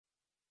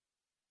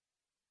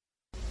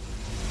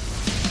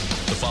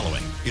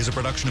following is a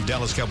production of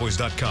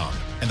DallasCowboys.com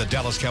and the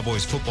Dallas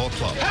Cowboys Football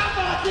Club. How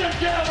about them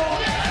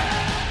Cowboys?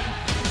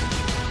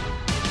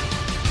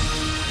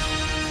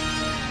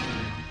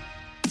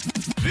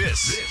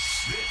 This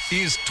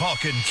is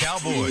Talkin'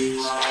 Cowboys.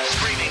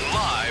 Streaming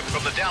live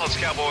from the Dallas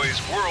Cowboys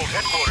World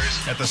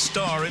Headquarters at the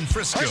Star in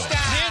Frisco.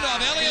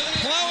 Handoff, Elliott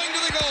plowing to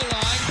the goal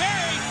line.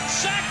 Barry,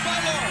 sacked by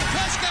Lawrence.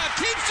 Prescott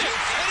keeps it,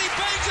 and he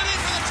bangs it in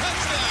for the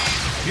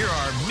touchdown. Here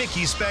are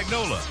Mickey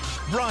Spagnola,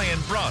 Brian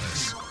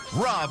Broaddus,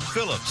 Rob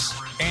Phillips,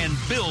 and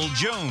Bill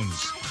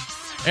Jones.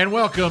 And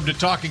welcome to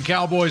Talking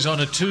Cowboys on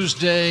a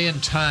Tuesday,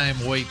 and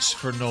time waits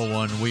for no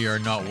one. We are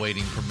not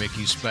waiting for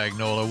Mickey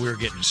Spagnola. We're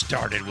getting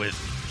started with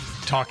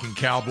Talking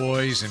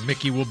Cowboys, and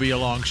Mickey will be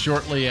along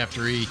shortly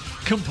after he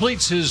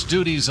completes his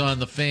duties on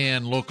the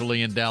Fan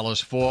locally in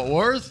Dallas-Fort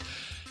Worth.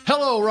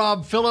 Hello,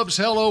 Rob Phillips.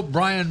 Hello,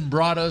 Brian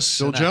Broaddus.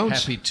 Bill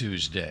Jones. Happy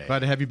Tuesday. Glad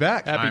to have you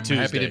back. I'm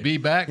happy to be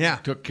back. Yeah.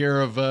 Took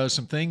care of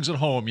some things at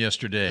home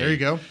yesterday. There you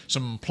go.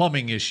 Some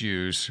plumbing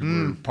issues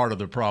were part of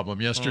the problem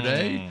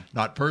yesterday.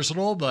 Not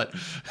personal, but in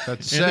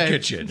the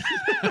kitchen.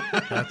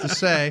 Have to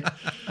say.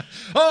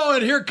 Oh,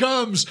 and here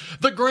comes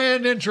the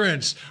grand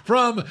entrance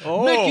from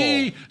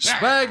Mickey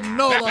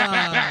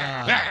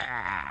Spagnola.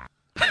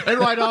 And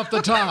right off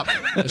the top,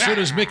 as soon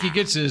as Mickey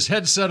gets his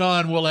headset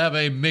on, we'll have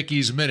a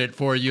Mickey's Minute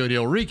for you, and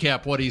he'll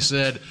recap what he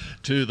said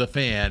to the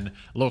Fan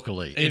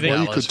locally.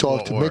 Well, you could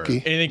talk to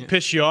Mickey. Anything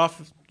piss you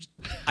off?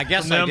 I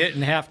guess I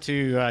didn't have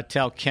to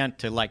tell Kent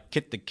to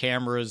get the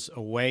cameras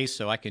away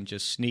so I can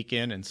just sneak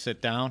in and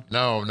sit down.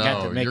 No,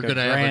 you're going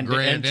to have a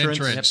grand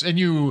entrance. Yep. And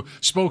you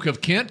spoke of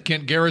Kent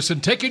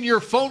Garrison, taking your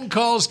phone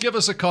calls. Give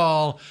us a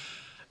call,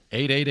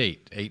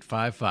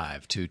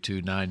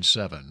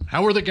 888-855-2297.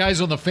 How were the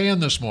guys on the Fan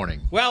this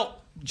morning?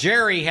 Well,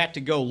 Jerry had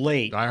to go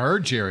late. I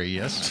heard Jerry,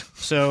 yes.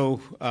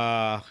 So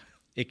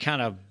it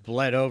kind of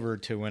bled over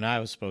to when I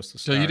was supposed to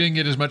start. So you didn't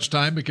get as much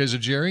time because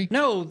of Jerry?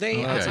 No,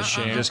 that's a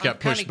shame. Just got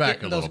pushed back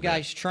a little those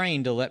guys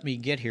trained to let me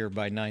get here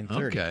by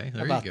 9:30. Okay, there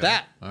How about you go.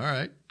 that? All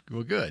right,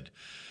 well, good.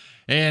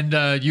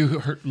 And you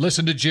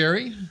listened to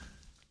Jerry?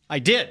 I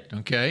did.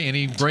 Okay,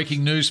 any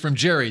breaking news from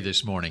Jerry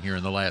this morning here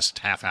in the last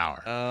half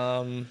hour?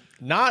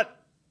 Not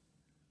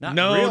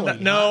really.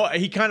 No.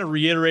 He kind of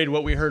reiterated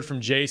what we heard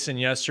from Jason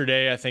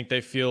yesterday. I think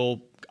they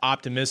feel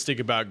optimistic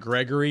about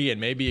Gregory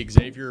and maybe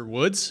Xavier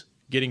Woods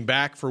getting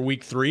back for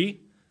week 3.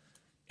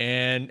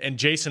 And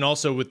Jason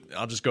also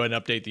I'll just go ahead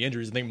and update the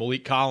injuries. I think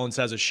Malik Collins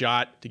has a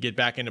shot to get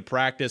back into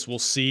practice. We'll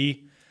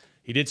see.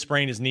 He did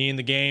sprain his knee in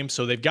the game,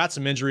 so they've got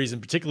some injuries,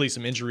 and particularly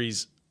some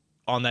injuries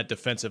on that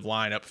defensive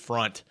line up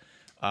front.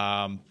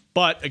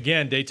 But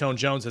again, Dayton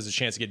Jones has a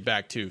chance to get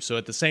back too. So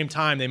at the same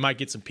time, they might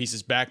get some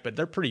pieces back, but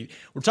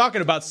we're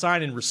talking about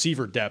signing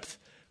receiver depth,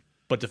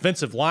 but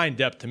defensive line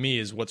depth to me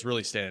is what's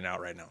really standing out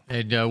right now.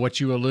 And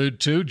what you allude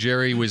to,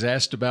 Jerry was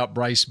asked about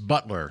Bryce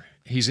Butler.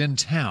 He's in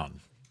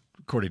town,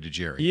 according to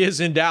Jerry. He is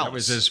in Dallas. That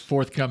was as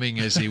forthcoming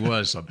as he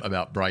was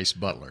about Bryce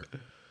Butler.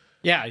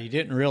 Yeah, you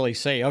didn't really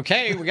say,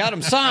 okay, we got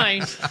him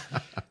signed.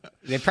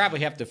 They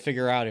probably have to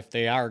figure out if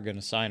they are going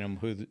to sign him,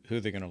 who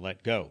they're going to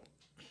let go.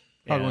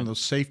 Probably one of those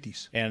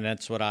safeties. And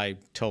that's what I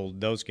told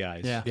those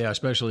guys. Yeah,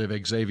 especially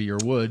if Xavier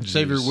Woods.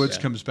 Xavier Woods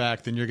comes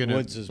back, then you're going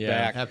Woods to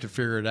back. have to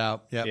figure it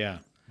out. Yep. Yeah.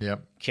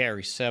 Yep.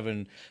 Carry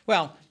 7.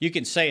 Well, you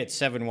can say it's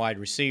 7 wide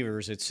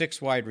receivers. It's 6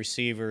 wide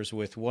receivers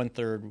with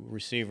 1/3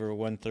 receiver,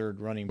 1/3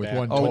 running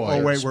back.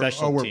 one Wait,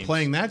 Special we're teams.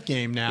 playing that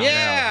game now.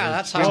 Yeah,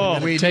 that's how.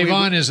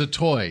 Tavon is a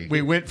toy.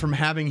 We went from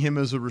having him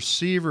as a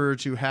receiver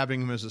to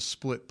having him as a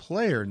split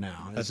player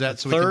now. Is that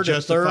so we can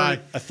justify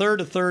a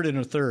third, and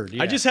a third?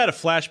 Yeah. I just had a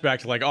flashback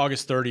to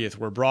August 30th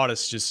where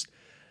Broaddus just –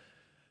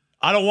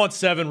 I don't want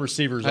 7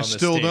 receivers on this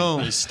still team.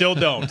 don't. You still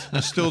don't.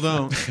 I still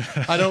don't.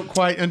 I don't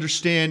quite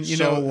understand.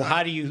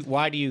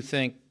 Why do you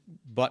think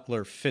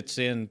Butler fits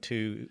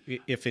into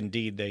if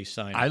indeed they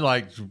sign him? I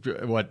liked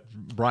what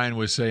Brian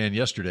was saying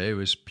yesterday. It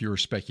was pure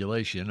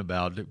speculation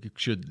about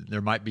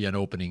there might be an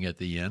opening at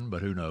the end,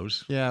 but who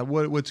knows? Yeah,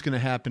 what's going to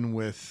happen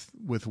with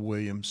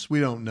Williams? We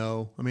don't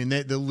know. I mean,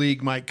 the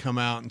league might come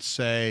out and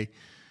say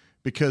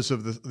because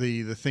of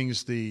the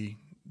things the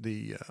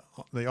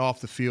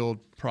off the field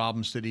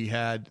problems that he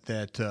had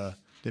that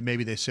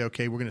maybe they say,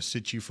 okay, we're going to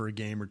sit you for a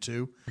game or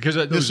two because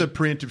this is a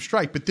preemptive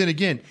strike. But then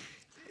again,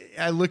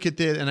 I look at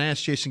that and I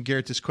asked Jason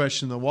Garrett this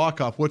question in the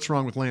walk-off: what's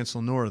wrong with Lance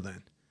Lenoir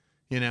then?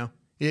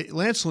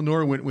 Lance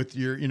Lenoir went with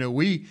your.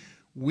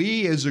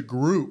 We as a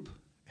group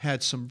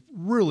had some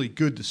really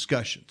good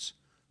discussions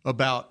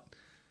about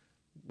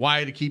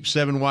why to keep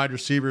 7 wide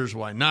receivers,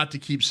 why not to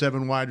keep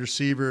 7 wide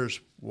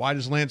receivers, why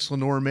does Lance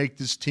Lenoir make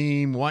this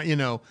team? Why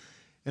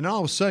And all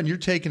of a sudden, you're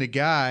taking a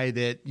guy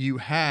that you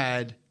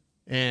had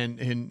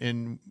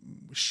and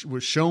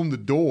was shown the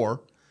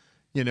door,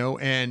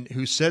 and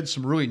who said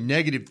some really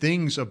negative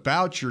things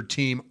about your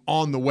team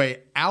on the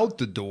way out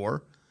the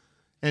door,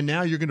 and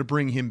now you're going to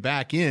bring him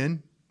back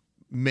in,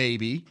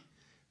 maybe.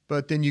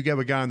 But then you have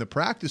a guy on the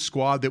practice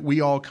squad that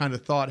we all kind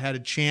of thought had a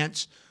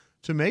chance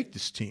to make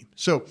this team.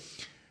 So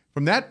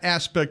from that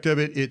aspect of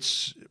it,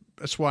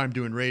 that's why I'm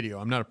doing radio.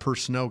 I'm not a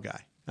personnel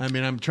guy. I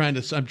mean, I'm trying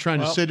to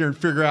sit here and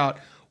figure out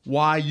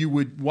why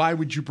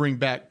would you bring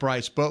back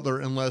Bryce Butler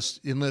unless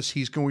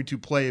he's going to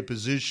play a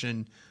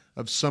position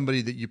of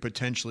somebody that you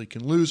potentially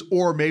can lose,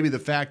 or maybe the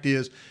fact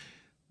is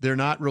they're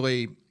not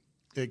really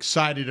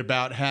excited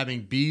about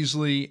having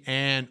Beasley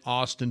and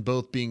Austin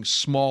both being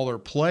smaller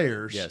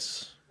players.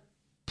 Yes.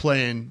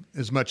 Playing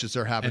as much as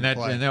they're having to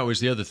play. And that was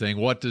the other thing.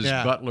 What does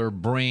Butler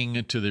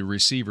bring to the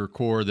receiver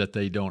core that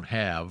they don't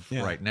have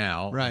right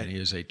now? Right. And he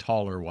is a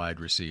taller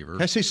wide receiver.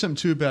 Can I say something,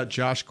 too, about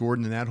Josh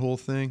Gordon and that whole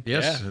thing?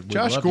 Yes. Yeah.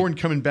 Josh Gordon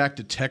coming back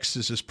to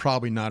Texas is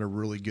probably not a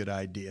really good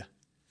idea.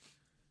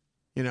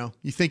 You know,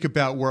 you think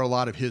about where a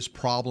lot of his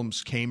problems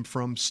stem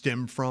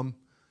from.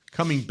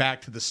 Coming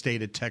back to the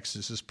state of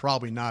Texas is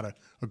probably not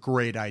a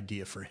great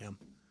idea for him.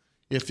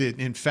 If,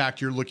 in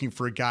fact, you're looking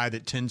for a guy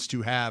that tends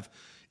to have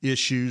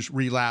issues,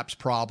 relapse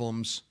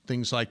problems,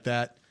 things like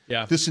that.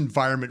 Yeah. This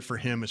environment for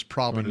him is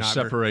probably not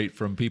separate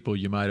from people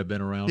you might have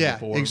been around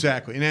before. Yeah,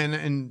 exactly.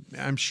 And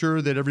I'm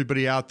sure that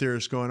everybody out there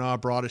is going, "Oh,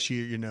 Broadus,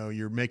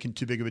 you're making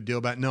too big of a deal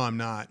about it." No, I'm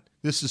not.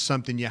 This is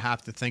something you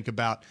have to think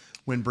about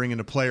when you're bringing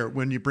a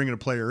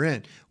player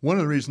in. One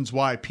of the reasons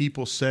why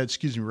people said,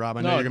 excuse me, Rob,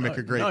 I know you're going to make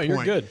a great point. No,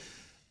 you're good.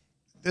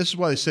 This is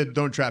why they said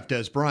don't draft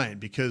Dez Bryant,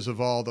 because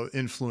of all the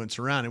influence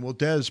around him. Well,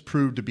 Dez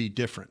proved to be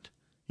different,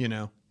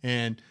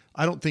 and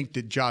I don't think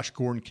that Josh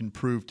Gordon can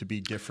prove to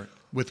be different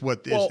with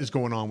what is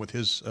going on with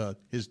his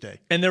day.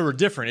 And there were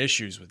different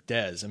issues with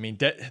Dez. I mean,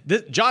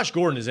 Josh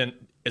Gordon is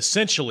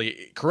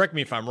essentially, correct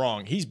me if I'm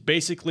wrong, he's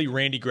basically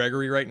Randy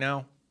Gregory right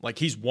now. Like,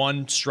 he's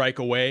one strike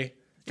away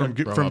from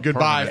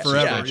goodbye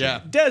forever. Yeah.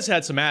 Dez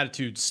had some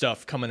attitude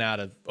stuff coming out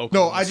of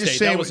Oklahoma No, I just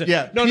State.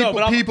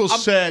 say, people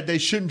said they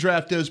shouldn't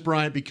draft Dez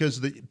Bryant because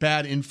of the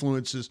bad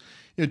influences.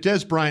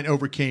 Dez Bryant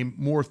overcame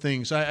more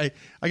things. I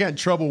got in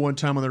trouble one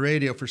time on the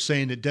radio for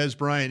saying that Dez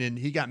Bryant, and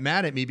he got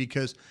mad at me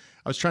because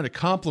I was trying to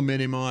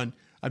compliment him on,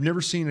 I've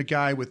never seen a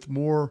guy with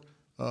more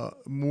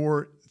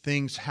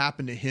things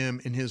happen to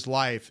him in his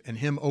life and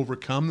him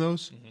overcome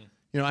those.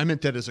 Mm-hmm. I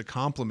meant that as a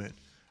compliment.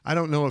 I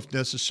don't know if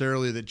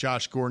necessarily that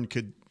Josh Gordon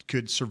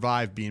could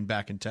survive being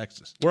back in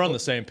Texas. We're on the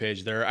same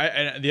page there.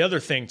 And the other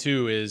thing,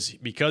 too, is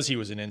because he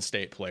was an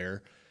in-state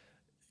player,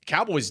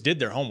 Cowboys did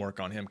their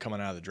homework on him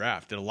coming out of the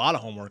draft, did a lot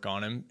of homework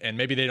on him, and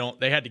maybe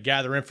they had to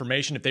gather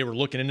information if they were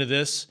looking into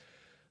this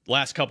the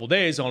last couple of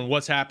days on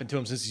what's happened to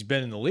him since he's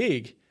been in the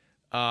league.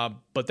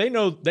 But they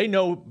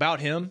know about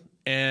him,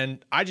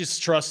 and I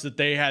just trust that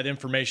they had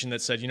information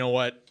that said, you know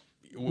what,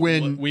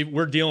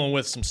 we're dealing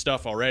with some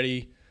stuff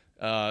already.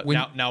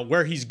 Now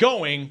where he's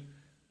going,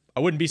 I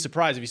wouldn't be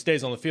surprised if he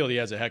stays on the field. He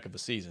has a heck of a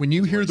season. When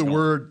you hear the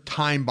word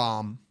time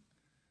bomb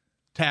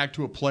tagged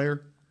to a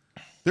player,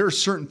 there are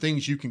certain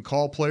things you can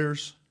call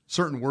players,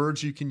 certain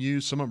words you can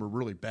use. Some of them are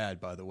really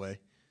bad, by the way,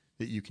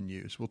 that you can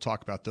use. We'll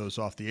talk about those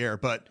off the air.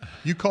 But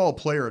you call a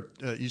player,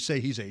 you say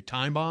he's a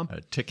time bomb.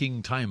 A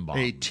ticking time bomb.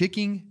 A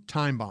ticking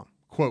time bomb.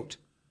 Quote,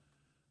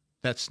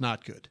 that's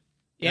not good.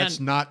 That's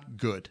not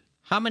good.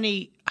 How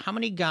many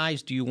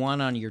guys do you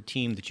want on your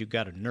team that you've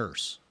got to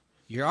nurse?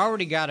 You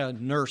already got to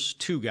nurse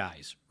 2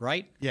 guys,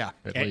 right? Yeah.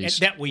 At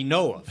least. That we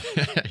know of.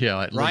 Yeah,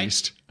 at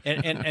least.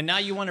 And now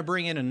you want to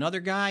bring in another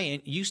guy,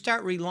 and you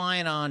start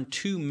relying on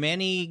too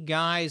many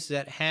guys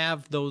that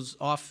have those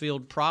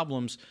off-field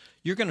problems,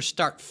 you're going to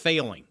start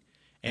failing.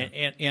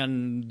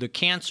 And the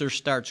cancer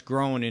starts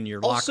growing in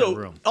your locker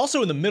room.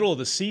 Also in the middle of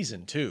the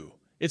season, too.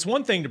 It's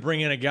one thing to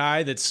bring in a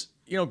guy that's,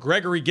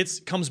 Gregory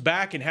comes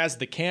back and has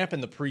the camp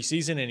in the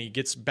preseason and he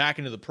gets back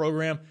into the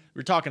program.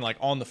 We're talking like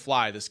on the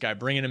fly, this guy,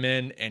 bringing him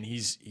in, and he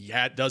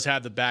does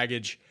have the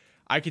baggage.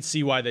 I could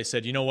see why they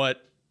said, you know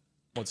what,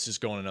 let's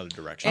just go in another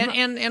direction.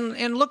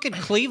 And look at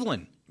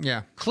Cleveland.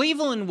 Yeah.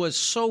 Cleveland was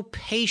so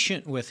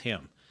patient with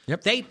him.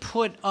 Yep. They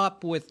put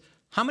up with,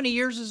 how many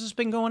years has this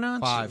been going on?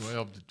 5.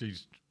 Well,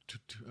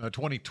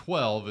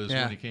 2012 is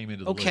when he came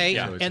into the league. Okay,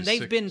 So and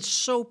they've been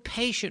so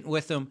patient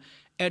with him,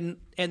 and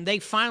they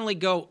finally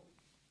go,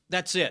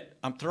 that's it.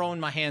 I'm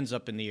throwing my hands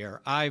up in the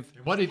air.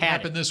 What did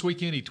happen it. this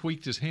weekend? He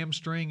tweaked his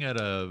hamstring at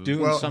a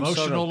Doing some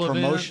sort of event?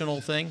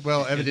 promotional thing.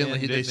 Well,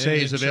 evidently they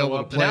say he's available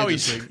to play. Now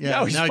this he's week.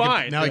 now he's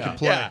fine. Now he can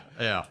play.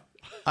 Yeah.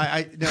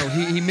 No,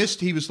 he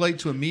missed. He was late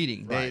to a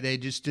meeting. Right. They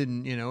just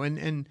didn't,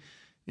 and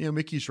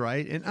Mickey's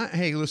right. And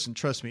hey, listen,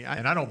 trust me.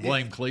 And I don't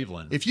blame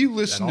Cleveland. If you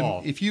listen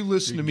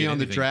to me on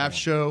the anything draft for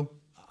show,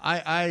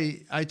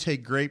 I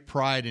take great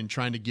pride in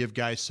trying to give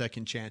guys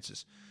second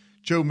chances.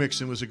 Joe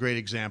Mixon was a great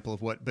example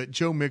of but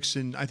Joe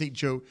Mixon, I think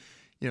Joe,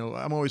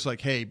 I'm always like,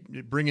 hey,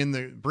 bring in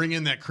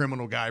that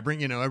criminal guy.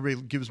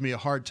 Everybody gives me a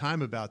hard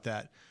time about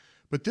that.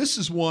 But this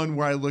is one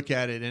where I look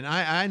at it, and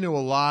I know a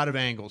lot of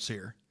angles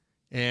here,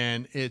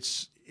 and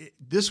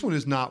this one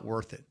is not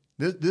worth it.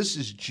 This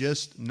is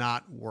just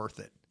not worth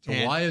it. So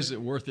why is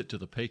it worth it to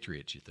the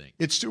Patriots, you think?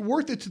 It's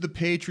worth it to the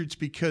Patriots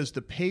because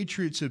the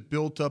Patriots have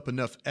built up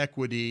enough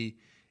equity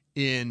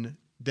in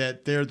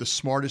that they're the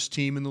smartest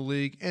team in the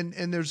league, and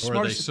they're smartest. Or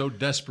are they so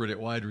desperate at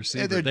wide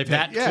receiver? They've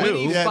that had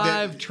too.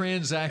 25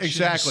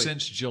 transactions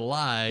since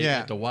July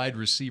at the wide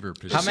receiver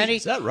position. How many?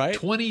 Is that right?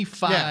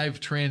 25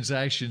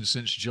 transactions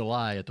since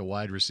July at the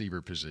wide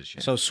receiver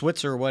position. So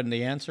Switzer wasn't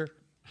the answer?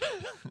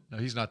 No,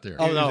 he's not there.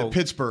 Oh, He was no. at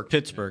Pittsburgh.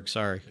 Pittsburgh,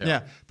 sorry.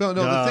 Yeah. But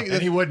no, the thing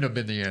And he wouldn't have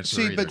been the answer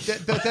See, either. but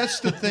that's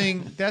the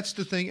thing. That's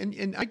the thing.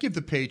 And I give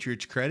the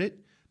Patriots credit.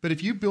 But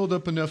if you build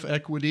up enough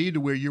equity to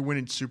where you're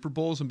winning Super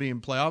Bowls and being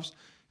playoffs,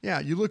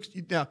 yeah,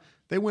 now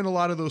they win a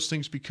lot of those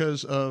things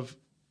because of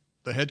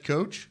the head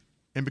coach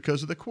and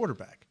because of the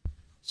quarterback.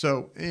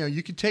 So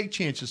you can take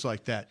chances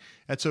like that.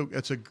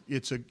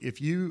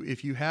 If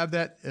you have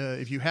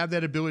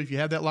that ability, if you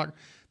have that lock.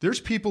 There's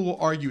people who will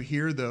argue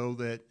here though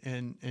that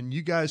and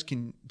you guys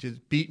can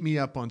just beat me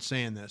up on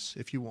saying this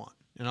if you want,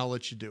 and I'll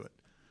let you do it.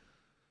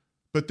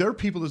 But there are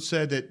people that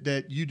said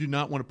that you do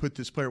not want to put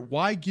this player.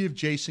 Why give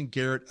Jason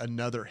Garrett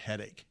another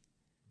headache?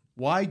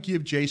 Why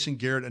give Jason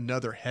Garrett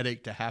another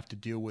headache to have to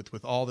deal with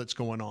all that's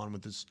going on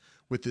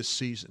with this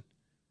season?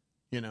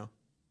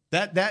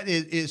 That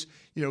is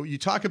you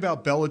talk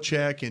about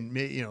Belichick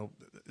and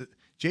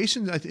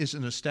Jason is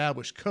an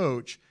established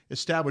coach,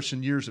 established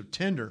in years of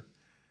tenure,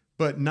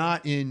 but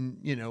not in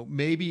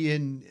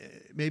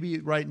maybe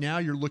right now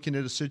you're looking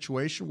at a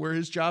situation where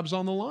his job's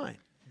on the line.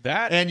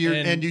 And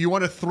you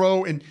want to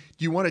throw and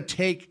you want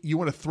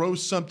to throw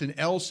something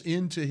else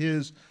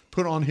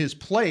put on his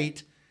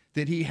plate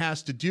that he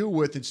has to deal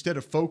with instead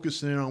of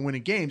focusing in on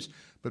winning games.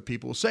 But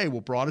people will say, well,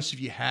 Broadus, if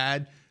you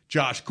had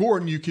Josh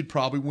Gordon, you could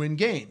probably win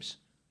games.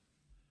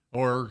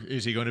 Or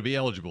is he going to be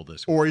eligible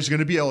this week? Or he's going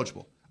to be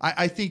eligible.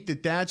 I think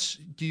that's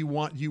do you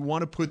want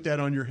to put that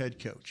on your head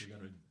coach? You're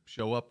going to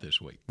show up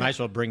this week. Might as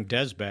well bring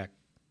Dez back.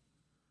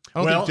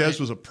 I don't think Dez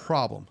was a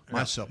problem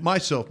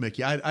myself,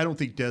 Mickey. I don't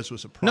think Dez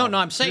was a problem. No,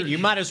 I'm saying you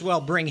might as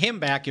well bring him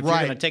back if you're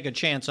going to take a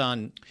chance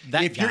on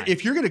that guy.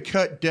 If you're going to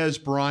cut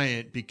Dez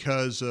Bryant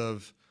because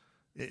of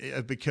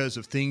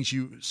things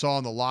you saw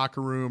in the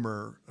locker room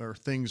or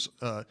things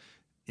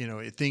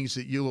things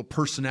that little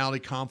personality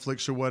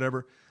conflicts or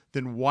whatever,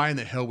 then why in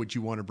the hell would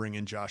you want to bring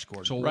in Josh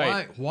Gordon? So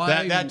Right.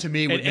 why that to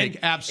me would make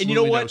absolutely and you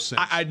know what? no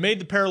sense. I'd made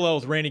the parallel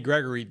with Randy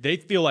Gregory. They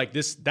feel like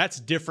that's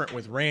different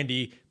with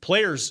Randy.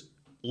 Players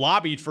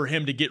lobbied for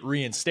him to get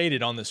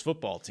reinstated on this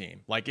football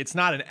team. Like, it's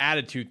not an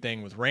attitude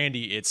thing with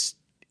Randy. It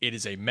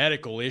is a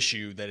medical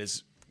issue that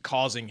is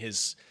causing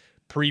his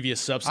previous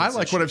substance I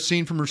like issues. what I've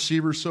seen from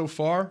receivers so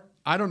far.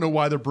 I don't know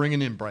why they're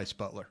bringing in Bryce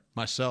Butler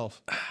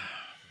myself.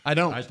 I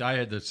don't. I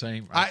had the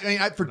same. For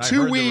when I 2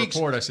 heard the weeks.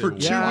 report, I said,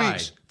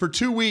 For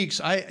 2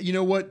 weeks. You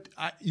know what?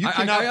 You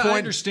cannot I point.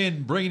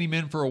 understand bringing him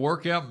in for a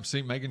workout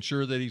and making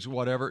sure that he's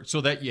whatever, so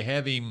that you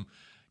have him.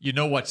 You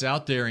know what's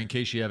out there in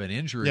case you have an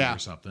injury or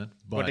something.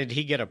 But did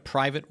he get a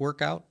private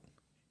workout?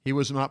 He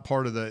was not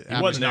part of the. He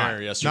wasn't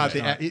there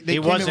yesterday. They He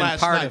came in wasn't last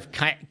part night.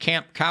 of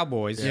Camp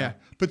Cowboys. Yeah,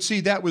 but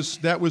see, that was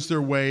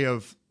their way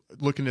of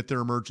looking at their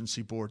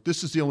emergency board.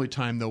 This is the only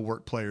time they'll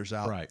work players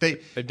out. Right.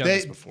 They've done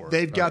this before.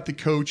 They've got the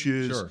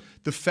coaches. Sure.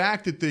 The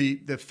fact that the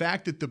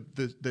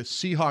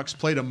Seahawks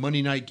played a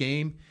Monday night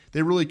game,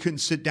 they really couldn't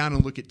sit down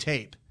and look at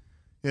tape.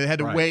 They had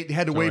to wait. They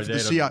had to wait for the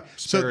Seahawks.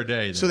 Spare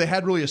day. So they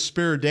had really a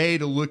spare day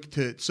to look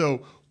to.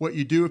 So what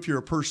you do if you're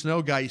a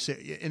personnel guy, you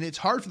say, and it's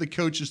hard for the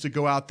coaches to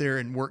go out there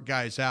and work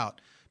guys out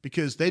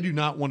because they do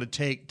not want to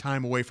take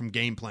time away from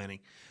game planning.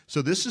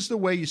 So this is the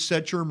way you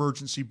set your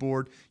emergency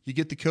board. You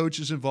get the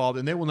coaches involved,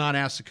 and they will not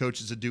ask the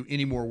coaches to do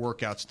any more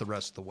workouts the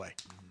rest of the way.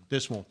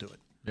 This won't do it.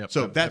 Yep.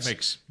 So that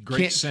makes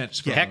great sense.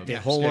 From Heck, the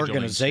whole scheduling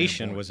organization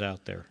standpoint. was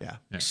out there. Yeah.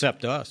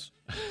 Except us.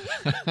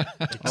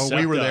 Oh,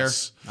 we were there.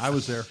 us. I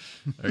was there.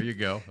 There you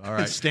go. All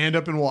right. Stand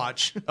up and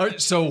watch. All right,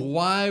 so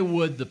why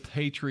would the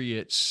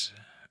Patriots?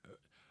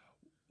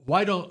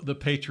 Why don't the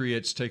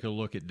Patriots take a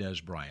look at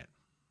Dez Bryant?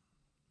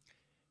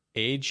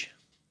 Age.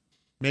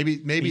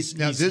 Maybe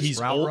now this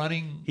route old-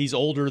 running? He's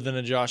older than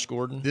a Josh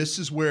Gordon. this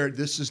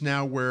is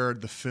now where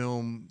the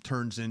film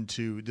turns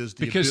into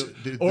Because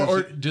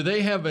or do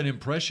they have an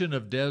impression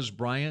of Dez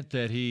Bryant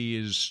that he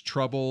is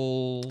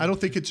trouble? I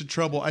don't think it's a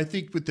trouble. I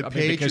think with the because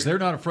Patriots, they're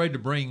not afraid to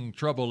bring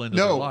trouble into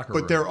the no, locker but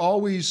room. they're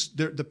always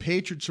the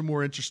Patriots are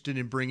more interested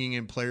in bringing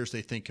in players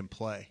they think can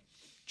play.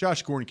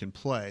 Josh Gordon can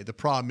play. The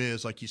problem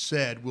is, like you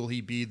said, will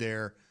he be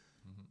there?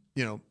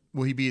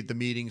 Will he be at the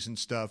meetings and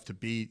stuff to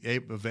be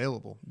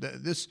available?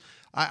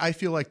 I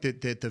feel like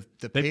that the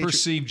They Patriots,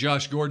 perceive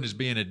Josh Gordon as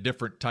being a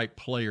different type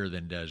player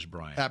than Dez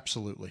Bryant.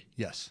 absolutely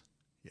yes,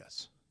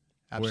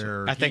 absolutely.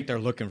 Where I think they're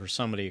looking for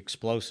somebody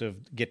explosive,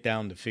 get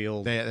down the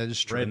field. That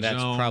is true. and that's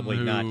zone probably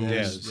not who-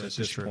 Dez This at is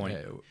this true. point.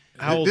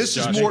 How old This is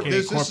is Josh? more. can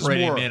This is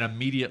incorporate more. him in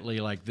immediately,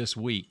 like this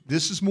week.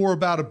 This is more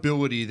about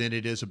ability than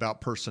it is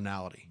about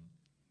personality,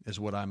 is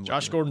what I'm.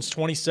 Josh looking at. Gordon's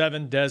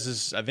 27. Dez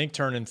is, I think,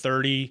 turning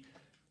 30.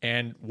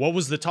 And what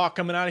was the talk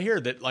coming out of here?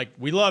 That, like,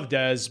 we love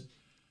Dez,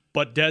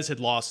 but Dez had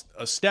lost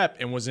a step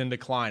and was in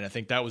decline. I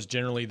think that was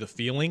generally the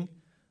feeling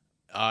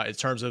in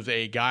terms of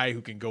a guy who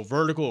can go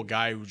vertical, a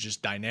guy who's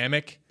just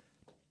dynamic.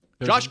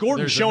 Josh Gordon's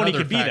There's shown he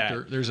another could be factor.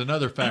 that. There's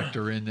another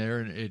factor in there,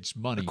 and it's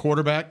money.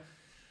 Quarterback.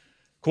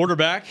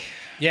 Quarterback.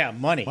 Yeah,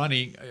 money.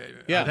 Money.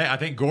 Yeah. I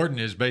think Gordon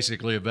is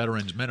basically a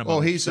veteran's minimum.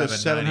 Oh, he's a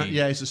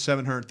 $790. he's a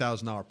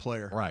 $700,000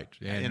 player. Right.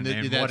 And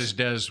that's- what is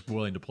Dez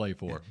willing to play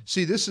for?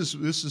 See, this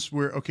is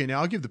where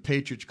now I'll give the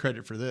Patriots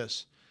credit for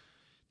this.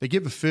 They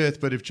give a 5th,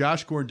 but if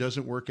Josh Gordon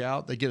doesn't work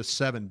out, they get a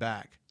 7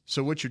 back.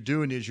 So what you're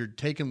doing is you're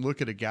taking a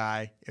look at a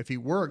guy. If he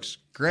works,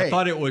 great.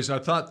 I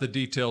thought the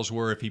details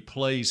were if he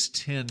plays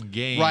 10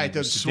 games. Right,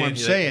 that's what I'm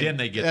saying. Then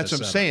they get that's the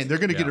what I'm 7th. saying. They're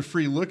going to get Yeah. a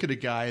free look at a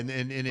guy, and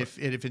if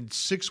in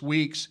 6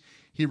 weeks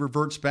he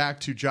reverts back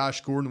to Josh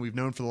Gordon we've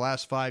known for the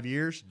last 5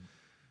 years,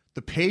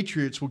 the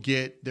Patriots will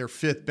get their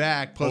 5th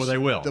back. Plus, they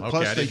will. Plus Okay,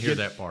 I they didn't hear get,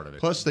 that part of it.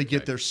 Plus they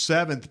get Okay. their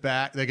 7th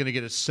back. They're going to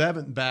get a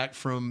 7th back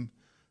from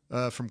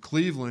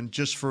Cleveland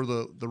just for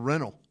the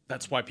rental.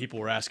 That's why people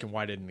were asking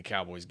why didn't the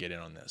Cowboys get in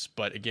on this.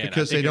 But again,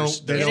 Because I think they there's-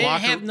 don't- they It there's didn't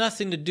locker- have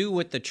nothing to do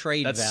with the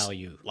trade that's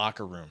value.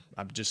 locker room.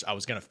 I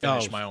was going to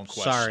finish my own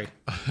question. Sorry.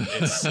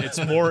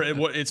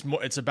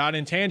 It's about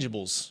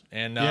intangibles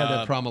and Yeah,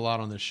 that problem a lot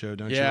on this show,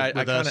 don't yeah, you?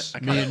 With I us,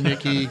 kinda- me and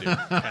Mickey,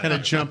 kind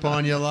of jump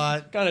on you a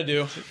lot. kind of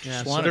do.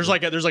 Yeah, So there's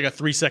like a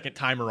 3-second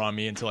timer on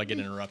me until I get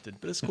interrupted,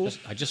 but it's cool.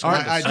 I just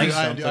wanted to say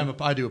something.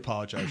 I do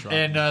apologize, Rob.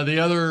 And the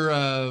other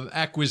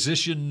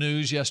acquisition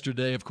news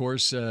yesterday, of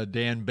course,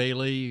 Dan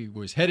Bailey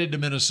was headed to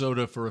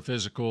Minnesota for a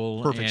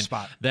physical. Perfect and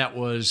spot. That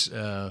was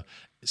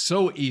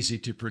so easy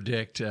to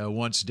predict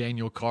once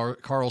Daniel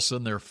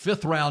Carlson, their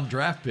 5th-round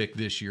draft pick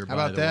this year, How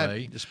by about the that?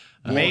 way. Just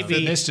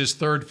Maybe- missed his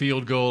 3rd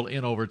field goal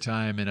in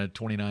overtime in a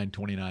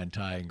 29-29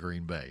 tie in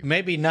Green Bay.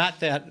 Maybe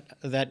not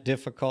that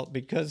difficult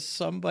because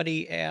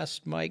somebody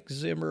asked Mike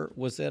Zimmer,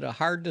 was that a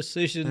hard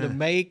decision to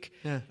make?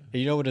 Yeah.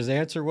 And you know what his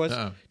answer was?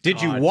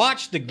 Did you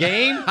watch the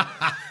game?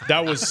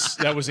 That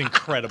was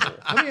incredible.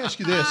 Let me ask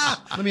you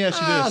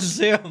this.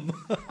 Zim.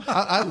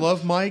 I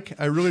love Mike.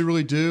 I really,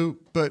 really do.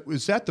 But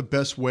was that the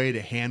best way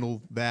to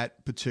handle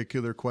that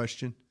particular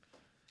question?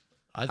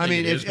 I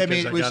mean, it is I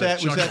mean, because was I got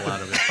that- a was that chuckle the-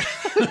 out of it.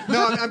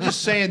 No, I'm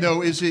just saying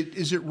though. Is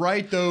it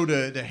right though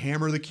to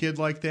hammer the kid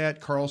like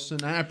that,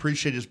 Carlson? I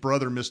appreciate his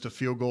brother missed a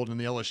field goal in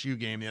the LSU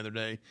game the other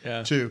day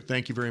too.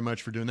 Thank you very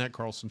much for doing that,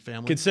 Carlson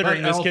family.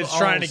 Considering Right, this kid's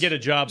trying to get a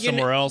job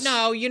somewhere else.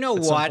 No, you know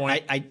at some what?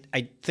 point.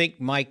 I think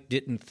Mike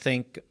didn't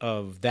think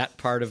of that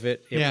part of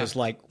it. It Yeah. was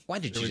like, why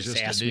did you It was just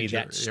a ask me knee-jerk.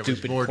 that It was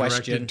stupid more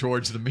question? directed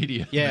towards the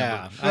media.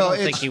 Yeah, I Well, don't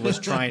think it's- he was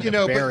trying you to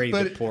know, bury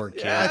but the poor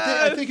kid.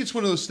 I think it's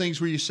one of those things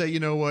where you say, you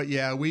know what?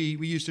 Yeah, we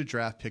used a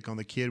draft pick on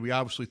the kid. We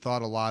obviously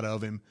thought a lot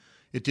of him.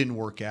 It didn't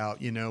work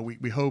out. You know,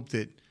 we hope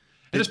that.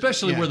 And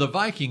especially yeah. where the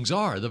Vikings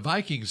are. The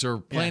Vikings are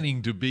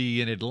planning to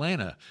be in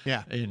Atlanta.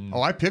 Yeah. In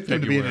I picked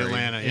them to be in February.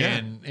 Atlanta.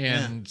 Yeah.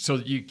 And so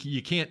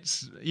you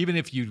can't, even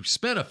if you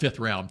spent a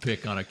 5th-round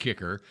pick on a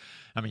kicker,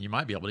 I mean, you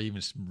might be able to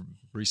even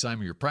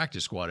re-sign your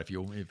practice squad if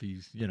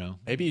he's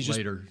Maybe he's just-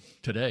 later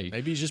today.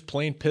 Maybe he's just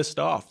plain pissed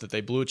off that they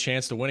blew a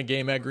chance to win a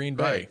game at Green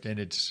Bay. Right. And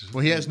it's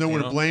Well, he has no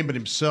one to blame but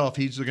himself.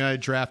 He's the guy who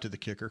drafted the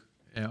kicker.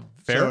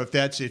 Fair.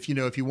 So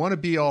if you want to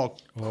be all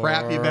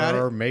crappy about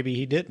Or it, maybe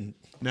he didn't.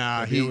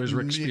 nah, it was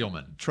Rick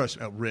Spielman. Trust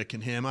Rick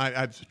and him.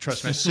 I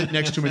trust me. I sit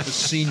next to him at the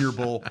Senior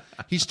Bowl.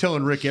 He's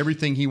telling Rick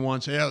everything he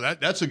wants. Yeah,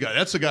 that's a guy.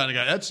 That's a guy.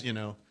 That's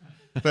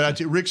But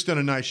Rick's done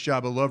a nice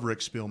job. I love Rick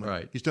Spielman.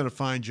 Right. He's done a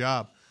fine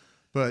job.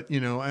 But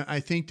I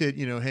think that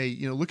hey,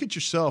 look at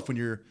yourself when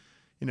you're,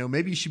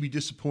 maybe you should be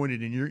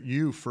disappointed in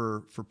you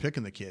for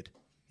picking the kid.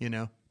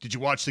 Did you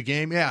watch the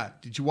game? Yeah.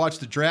 Did you watch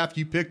the draft?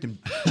 You picked him,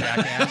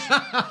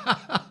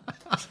 jackass.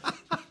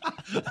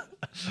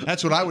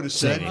 That's what I would have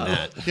said.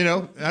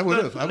 I would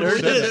have. I would have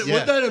said that. Yeah.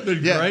 Wouldn't that have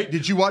been Yeah. great?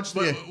 Did you watch the?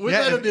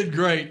 Wouldn't that have been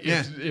great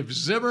Yeah. if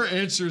Zimmer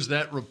answers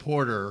that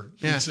reporter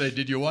Yeah. and say,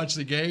 "Did you watch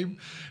the game?"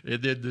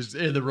 And then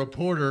the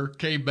reporter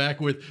came back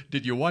with,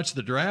 "Did you watch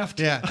the draft?"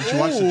 Yeah. Did you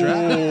watch the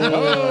draft?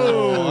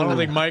 Oh, I don't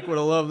think Mike would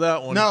have loved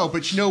that one. No,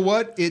 but you know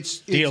what? It's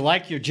Do you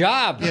like your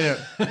job? yeah.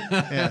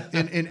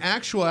 In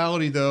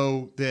actuality,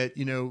 though, that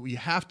you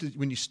have to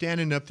when you're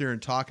standing up there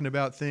and talking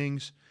about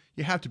things,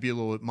 you have to be a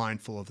little bit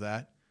mindful of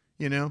that.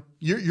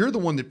 You're the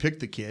one that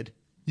picked the kid.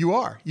 You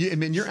are.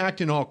 You're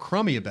acting all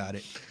crummy about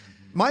it.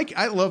 Mike,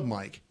 I love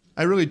Mike.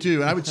 I really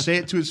do. And I would say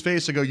it to his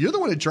face. I go, "You're the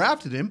one that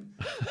drafted him."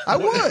 I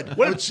would. I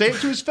would say it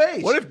to his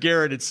face. What if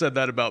Garrett had said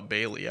that about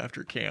Bailey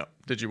after camp?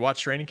 Did you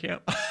watch training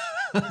camp?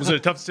 Was it a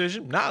tough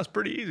decision? Nah, it's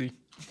pretty easy.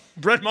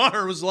 Brett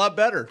Maher was a lot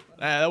better.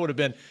 That would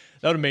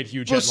have made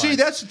huge Well, headlines. see,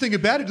 that's the thing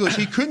about it. Louis.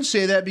 He couldn't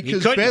say that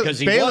because couldn't, 'cause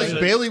he wasn't.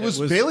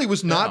 Bailey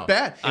was not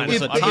bad. It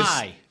was a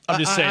tie. I'm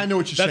just saying. I know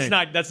what you're saying.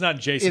 That's not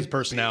Jason's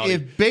personality.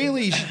 If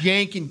Bailey's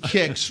yanking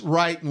kicks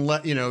right and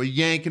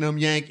yanking them,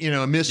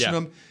 missing Yeah.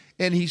 them,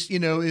 and he's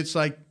it's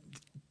like,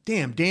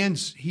 damn,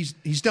 Dan's he's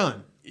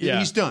done. Yeah.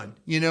 He's done.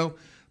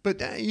 But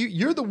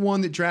you're the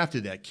one that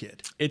drafted that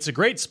kid. It's a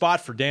great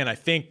spot for Dan, I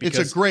think. Because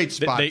It's a great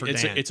spot for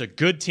Dan. It's a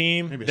good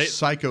team. Maybe a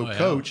psycho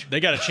coach. They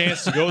got a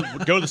chance to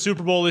go to the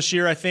Super Bowl this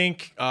year, I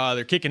think.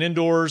 They're kicking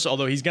indoors,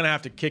 although he's going to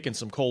have to kick in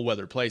some cold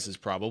weather places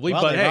probably.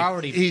 Well, but they've hey,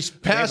 already He's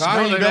past they've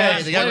already Green Bay.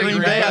 passed They got Green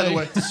Green Bay, by the Bay.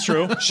 way. it's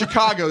true.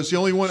 Chicago's the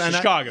only one. and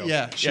Chicago.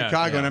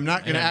 Chicago. Yeah. And I'm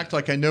not going to act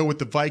like I know what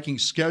the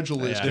Vikings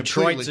schedule is.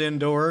 Detroit's completely.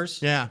 indoors.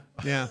 Yeah.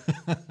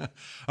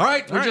 All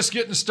right, we're just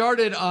getting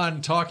started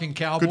on Talking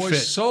Cowboys. fit.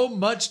 So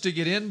much to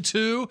get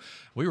into.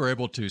 We were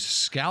able to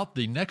scout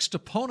the next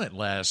opponent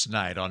last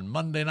night on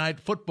Monday Night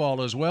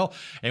Football as well.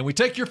 And we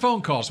take your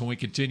phone calls when we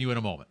continue in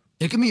a moment.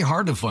 It can be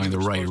hard to find the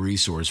right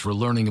resource for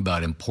learning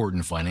about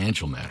important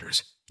financial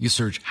matters. You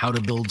search how to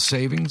build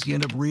savings, you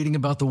end up reading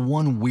about the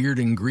one weird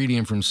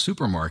ingredient from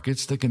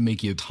supermarkets that can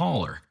make you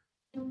taller.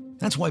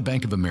 That's why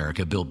Bank of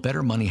America built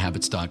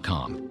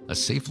BetterMoneyHabits.com, a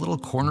safe little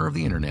corner of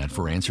the internet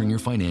for answering your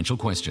financial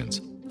questions.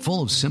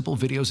 Full of simple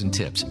videos and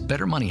tips,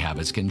 Better Money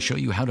Habits can show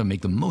you how to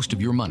make the most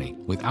of your money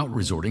without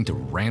resorting to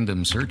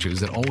random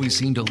searches that always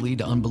seem to lead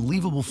to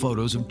unbelievable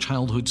photos of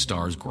childhood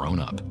stars grown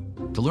up.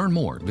 To learn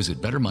more,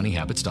 visit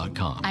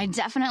BetterMoneyHabits.com. I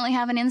definitely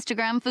have an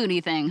Instagram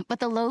foodie thing, but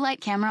the low-light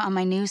camera on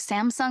my new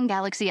Samsung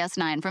Galaxy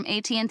S9 from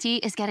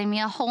AT&T is getting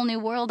me a whole new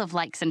world of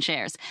likes and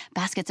shares.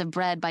 Baskets of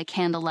bread by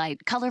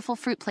candlelight, colorful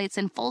fruit plates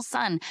in full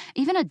sun.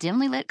 Even a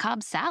dimly lit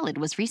Cobb salad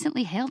was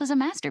recently hailed as a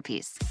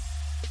masterpiece.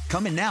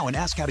 Come in now and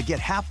ask how to get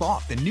half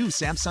off the new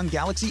Samsung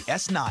Galaxy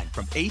S9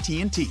 from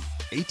AT&T.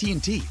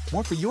 AT&T,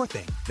 more for your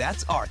thing.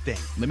 That's our thing.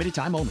 Limited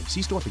time only.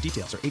 See store for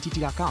details or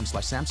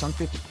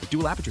att.com/Samsung50. With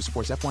dual aperture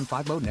supports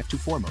f1.5 mode and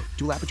f2.4 mode.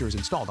 Dual aperture is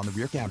installed on the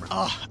rear camera.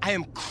 Oh, I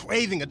am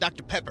craving a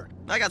Dr. Pepper.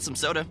 I got some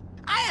soda.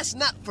 I asked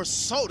not for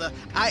soda.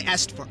 I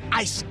asked for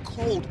ice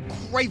cold,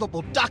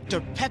 craveable Dr.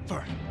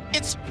 Pepper.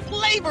 Its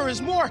flavor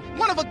is more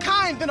one of a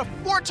kind than a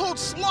four-toed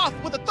sloth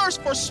with a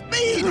thirst for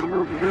speed.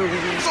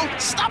 So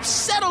stop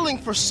settling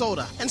for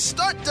soda and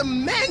start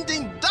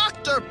demanding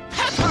Dr.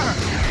 Pepper.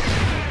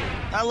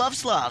 I love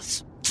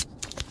sloths.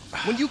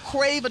 When you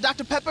crave a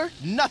Dr. Pepper,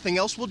 nothing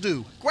else will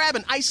do. Grab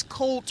an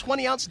ice-cold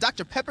 20-ounce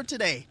Dr. Pepper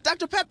today.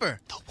 Dr.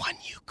 Pepper, the one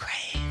you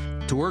crave.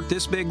 To work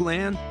this big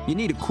land, you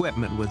need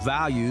equipment with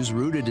values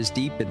rooted as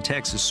deep in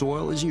Texas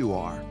soil as you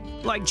are.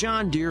 Like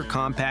John Deere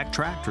compact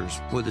tractors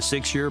with a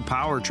 6-year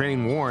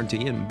powertrain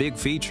warranty and big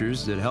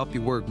features that help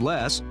you work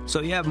less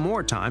so you have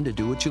more time to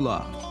do what you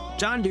love.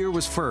 John Deere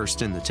was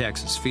first in the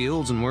Texas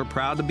fields, and we're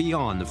proud to be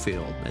on the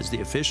field as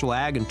the official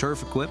ag and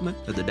turf equipment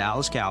of the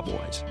Dallas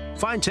Cowboys.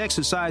 Find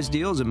Texas-sized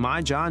deals at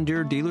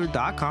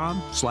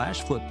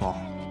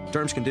myjohndeeredealer.com/football.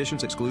 Terms,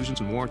 conditions, exclusions,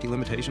 and warranty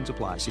limitations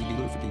apply. See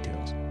dealer for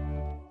details.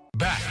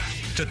 Back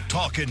to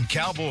Talking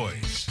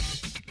Cowboys.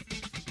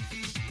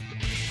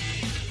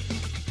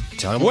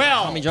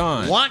 Well,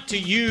 want to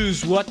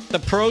use what the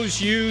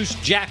pros use?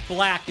 Jack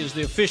Black is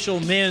the official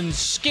men's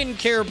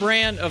skincare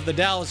brand of the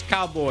Dallas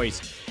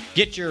Cowboys.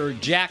 Get your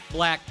Jack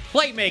Black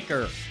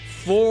Playmaker,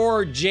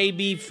 4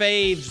 JB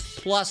Faves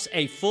plus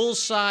a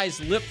full-size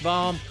lip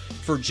balm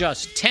for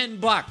just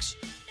 $10.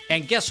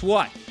 And guess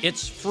what?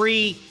 It's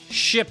free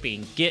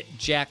shipping. Get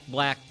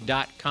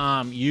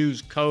jackblack.com.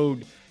 Use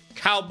code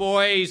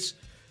Cowboys.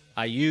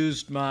 I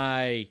used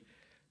my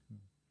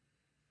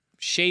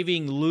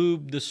shaving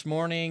lube this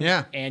morning.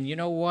 Yeah. And you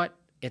know what?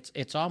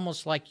 It's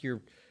almost like you're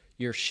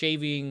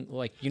shaving,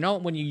 like, you know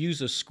when you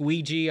use a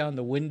squeegee on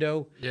the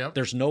window? Yep.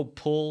 There's no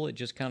pull. It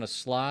just kind of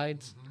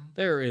slides. Mm-hmm.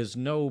 There is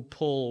no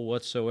pull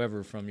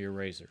whatsoever from your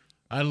razor.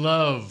 I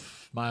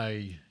love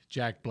my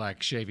Jack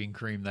Black shaving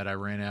cream that I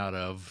ran out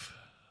of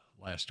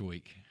last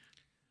week.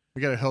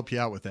 We got to help you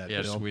out with that.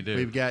 Yes, Bill. we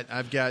do.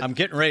 I'm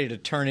getting ready to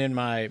turn in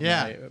my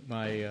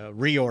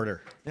reorder.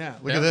 Yeah,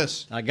 look at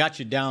this. I got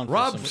you down for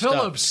Rob some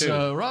Phillips.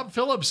 stuff too. Rob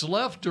Phillips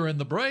left during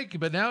the break,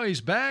 but now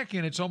he's back,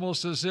 and it's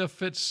almost as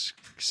if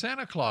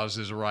Santa Claus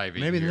is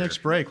arriving. Maybe here. the next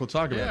break we'll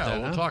talk about that.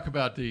 Yeah, we'll talk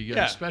about the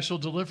special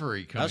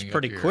delivery coming. That's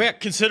pretty up here.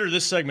 quick. Consider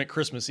this segment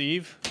Christmas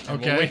Eve.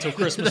 And Okay. We'll wait till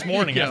Christmas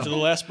morning after the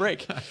last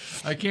break.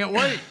 I can't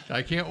wait.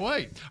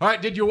 All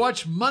right, did you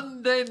watch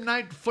Monday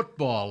Night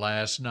Football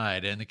last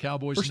night and the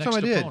Cowboys' First next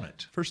time I did. opponent?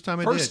 First time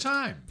I First did.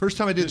 time. First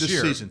time I did this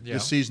year. season. Yeah.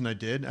 This season I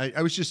did.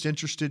 I was just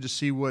interested to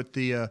see what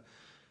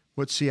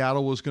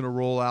Seattle was going to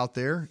roll out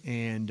there,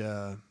 and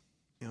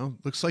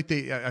looks like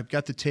I've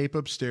got the tape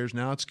upstairs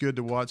now. It's good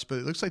to watch, but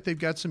it looks like they've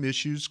got some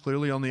issues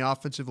clearly on the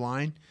offensive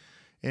line,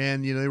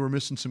 and they were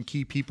missing some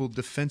key people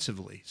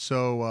defensively.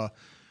 So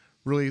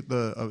really,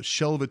 a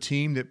shell of a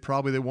team that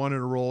probably they wanted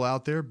to roll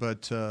out there,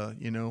 but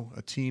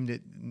a team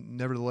that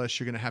nevertheless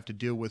you're going to have to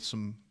deal with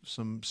some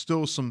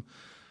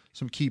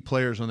key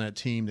players on that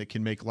team that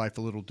can make life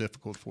a little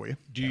difficult for you.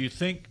 Do you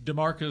think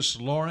DeMarcus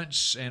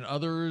Lawrence and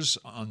others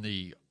on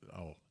the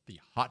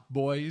Hot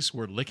Boys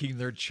were licking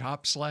their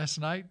chops last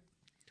night?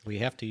 We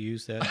have to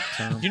use that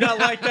term. You not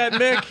like that,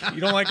 Mick?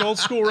 You don't like old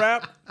school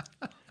rap?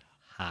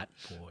 Hot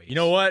Boys. You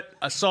know what?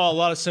 I saw a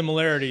lot of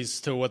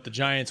similarities to what the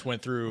Giants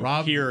went through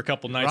here a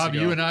couple nights ago.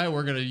 Rob, you and I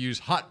were going to use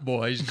Hot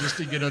Boys just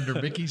to get under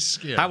Mickey's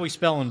skin. How are we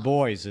spelling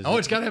boys?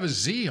 It's got to have a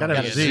Z on it. Gotta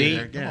have a Z.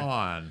 There. Come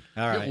on.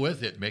 All Get right.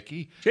 with it,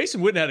 Mickey.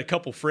 Jason Witten had a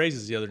couple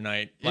phrases the other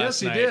night. Yes,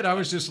 he did. I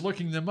was just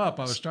looking them up.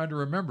 I was trying to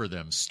remember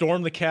them.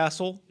 Storm the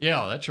castle.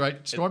 Yeah, that's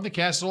right. Storm the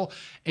castle.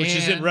 Which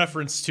is in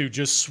reference to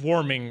just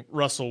swarming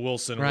Russell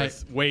Wilson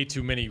with way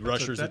too many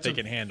rushers that they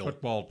can handle.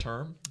 Football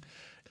term.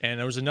 And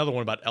there was another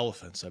one about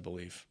elephants, I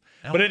believe.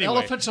 But anyway,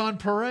 elephants on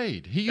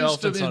parade. He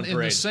used to in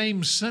the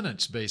same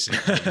sentence,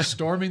 basically.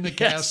 Storming the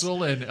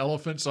castle and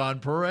elephants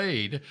on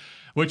parade,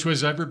 which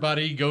was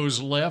everybody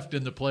goes left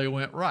and the play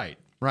went right.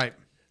 Right.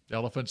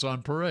 Elephants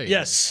on parade.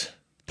 Yes.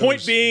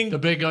 Point being, the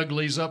big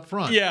uglies up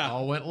front. Yeah.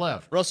 All went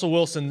left. Russell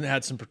Wilson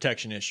had some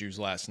protection issues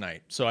last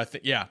night. So I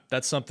think,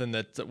 that's something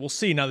that we'll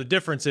see. Now, the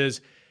difference is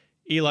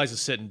Eli's a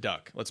sitting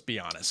duck, let's be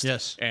honest.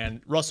 Yes.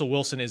 And Russell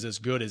Wilson is as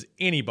good as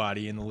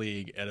anybody in the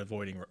league at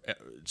avoiding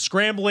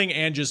scrambling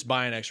and just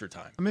buying extra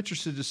time. I'm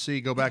interested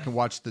to go back and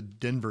watch the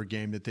Denver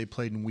game that they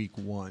played in week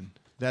 1.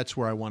 That's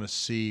where I want to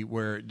see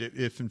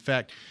if in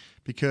fact,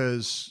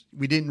 because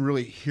we didn't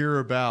really hear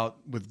about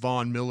with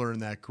Von Miller in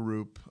that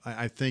group.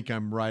 I think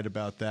I'm right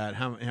about that.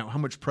 How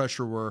much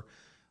pressure were,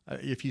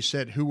 if you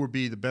said who would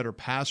be the better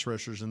pass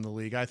rushers in the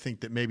league, I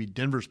think that maybe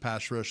Denver's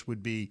pass rush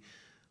would be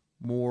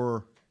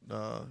more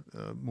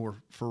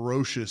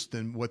ferocious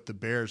than what the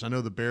Bears. I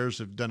know the Bears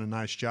have done a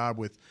nice job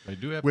with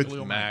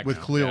Khalil Mack. With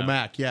Khalil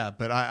Mack, yeah.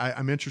 But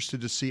I'm interested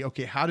to see,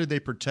 okay, how did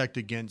they protect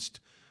against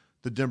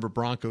the Denver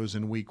Broncos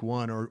in week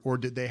 1, or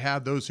did they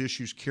have those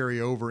issues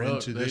carry over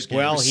into this game?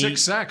 Well, 6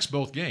 sacks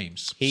both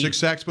games. 6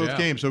 sacks both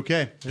games.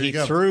 Okay, there you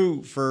go. He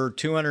threw for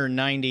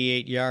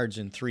 298 yards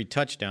and 3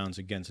 touchdowns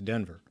against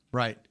Denver.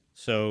 Right.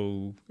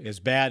 So as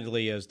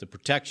badly as the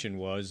protection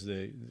was,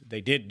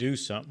 they did do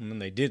something,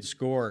 and they did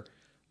score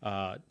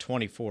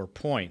 24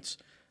 points.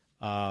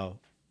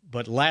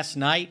 But last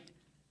night,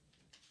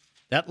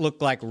 that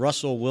looked like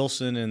Russell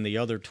Wilson and the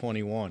other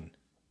 21.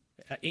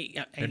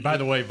 And by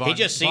the way, he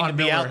just seemed to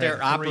be out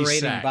there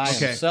operating by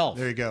himself.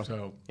 There you go.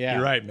 So, yeah.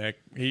 You're right, Mick.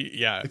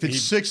 If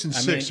it's 6 and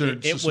 6,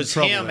 it was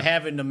him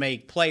having to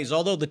make plays.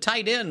 Although the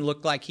tight end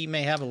looked like he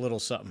may have a little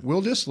something.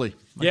 Will Dissly,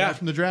 guy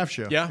from the draft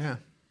show.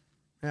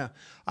 Yeah.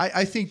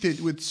 I think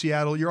that with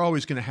Seattle, you're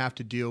always going to have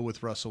to deal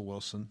with Russell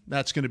Wilson.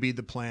 That's going to be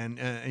the plan,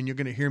 and you're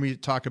going to hear me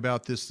talk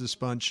about this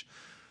bunch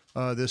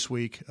this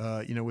week.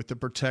 With the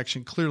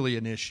protection, clearly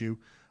an issue.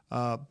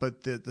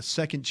 But the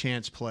second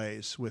chance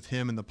plays with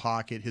him in the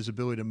pocket, his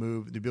ability to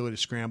move, the ability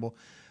to scramble.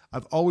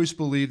 I've always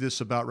believed this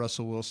about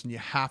Russell Wilson. You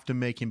have to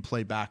make him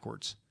play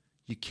backwards.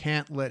 You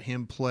can't let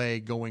him play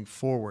going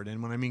forward.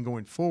 And when I mean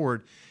going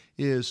forward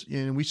is,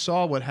 we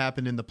saw what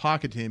happened in the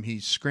pocket to him.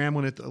 He's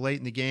scrambling late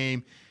in the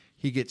game.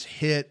 He gets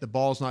hit. The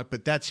ball's not,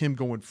 but that's him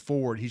going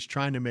forward. He's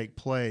trying to make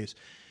plays.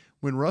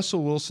 When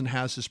Russell Wilson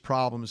has his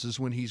problems is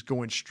when he's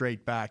going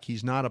straight back.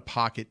 He's not a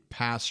pocket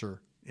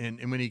passer.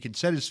 And when he can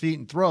set his feet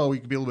and throw, he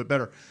can be a little bit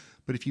better.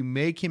 But if you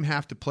make him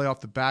have to play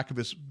off the back of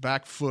his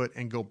back foot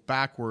and go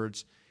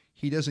backwards,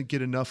 he doesn't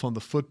get enough on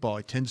the football.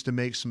 He tends to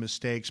make some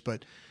mistakes,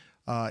 but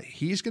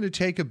he's going to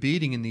take a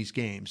beating in these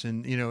games.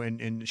 And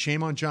and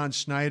shame on John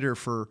Snyder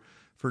for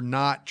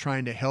not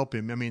trying to help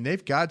him. I mean,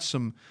 they've got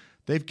some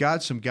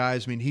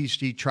guys. I mean,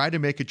 he tried to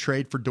make a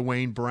trade for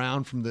Dwayne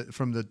Brown from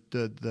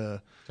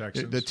the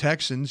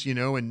Texans,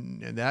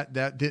 and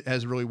that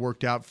hasn't really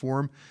worked out for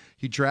him.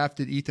 He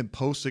drafted Ethan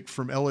Posick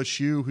from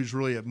LSU, who's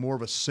really more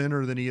of a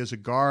center than he is a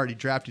guard. He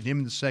drafted him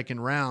in the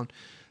second round.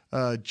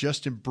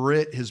 Justin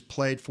Britt has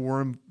played for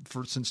him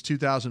since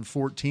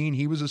 2014.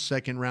 He was a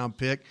second-round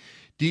pick.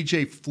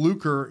 DJ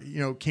Fluker,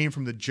 came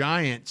from the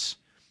Giants.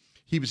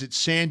 He was at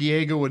San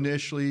Diego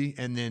initially,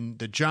 and then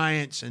the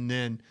Giants, and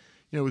then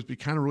was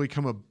kind of really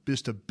become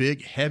just a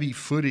big,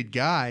 heavy-footed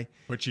guy.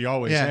 Which he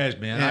always has,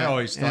 man. I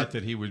always thought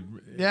that he would.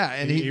 Yeah,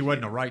 and he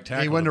wasn't a right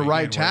tackle. He wasn't a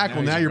right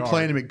tackle. Now you're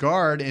playing him at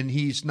guard, and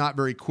he's not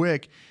very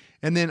quick.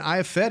 And then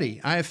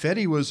Iafetti.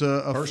 Iafetti was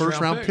a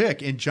first-round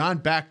pick, and John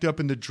backed up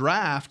in the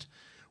draft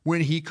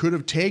when he could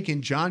have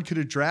taken. John could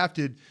have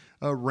drafted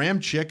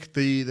Ramczyk,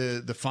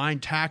 the fine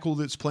tackle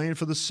that's playing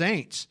for the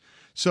Saints.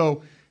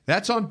 So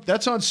that's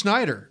on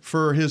Snyder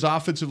for his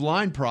offensive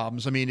line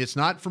problems. I mean, it's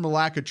not from a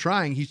lack of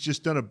trying. He's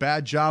just done a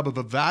bad job of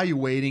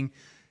evaluating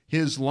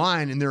his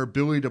line and their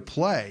ability to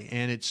play,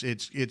 and it's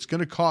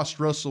going to cost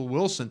Russell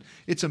Wilson.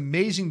 It's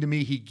amazing to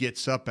me he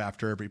gets up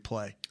after every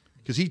play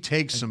because he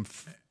takes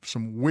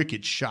some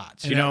wicked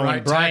shots.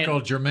 Right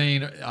tackle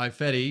Jermaine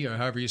Iafetti, or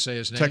however you say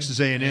his name, Texas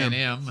A&M.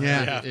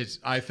 Yeah, it's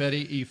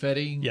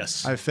Iafetti.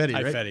 Yes, Iafetti,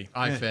 right?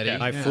 Iafetti.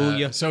 I fool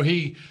you.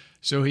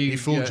 So he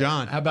fooled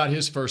John. How about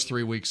his first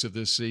 3 weeks of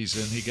this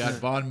season? He got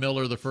Von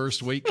Miller the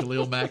first week,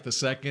 Khalil Mack the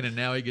second, and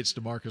now he gets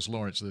DeMarcus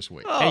Lawrence this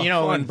week.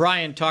 And when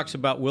Brian talks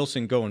about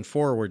Wilson going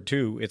forward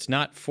too, it's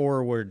not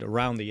forward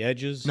around the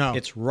edges. No,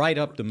 it's right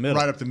up the middle.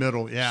 Right up the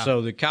middle. Yeah.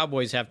 So the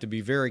Cowboys have to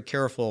be very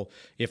careful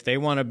if they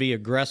want to be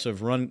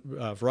aggressive,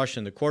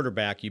 rushing the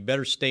quarterback. You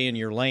better stay in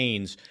your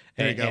lanes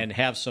and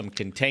have some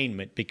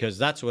containment, because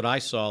that's what I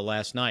saw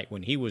last night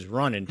when he was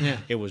running. Yeah.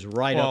 It was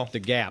right up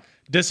the gap.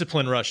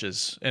 Discipline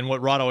rushes, and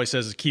what Rod always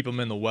says is keep him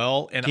in the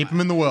well. And keep him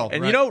in the well.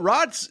 And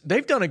right.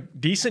 they've done a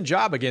decent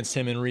job against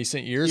him in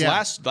recent years.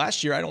 Yeah.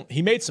 Last year,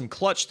 he made some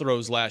clutch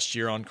throws last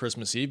year on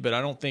Christmas Eve, but I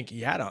don't think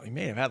he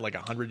may have had like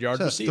 100-yard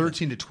receiver.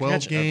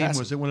 13-12 game.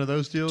 Was it one of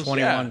those deals?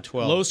 21-12.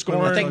 Low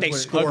scoring. I think they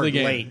scored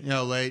late.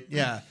 Late.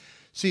 Yeah.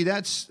 See,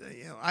 that's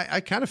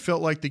I kind of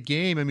felt like the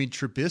game. I mean,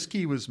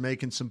 Trubisky was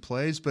making some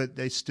plays, but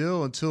they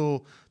still,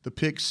 until the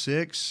pick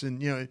six,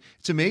 and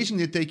it's amazing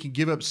that they can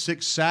give up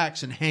 6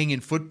 sacks and hang in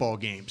football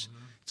games.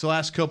 Mm-hmm. It's the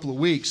last couple of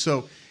weeks,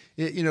 so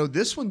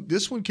this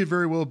one could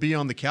very well be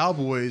on the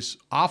Cowboys'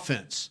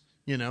 offense.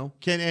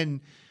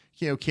 Can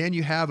can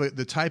you have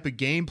the type of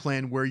game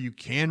plan where you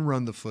can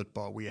run the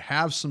football, where you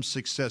have some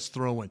success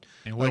throwing?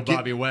 And will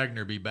Bobby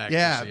Wagner be back?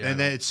 Yeah, and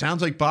then it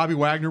sounds like Bobby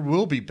Wagner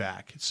will be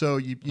back. So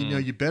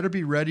you better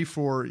be ready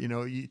for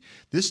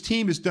this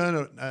team has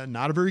done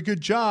not a very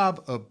good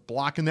job of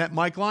blocking that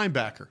Mike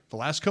linebacker. The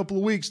last couple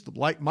of weeks, the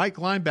Mike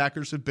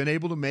linebackers have been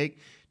able to make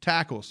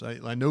tackles.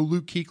 I know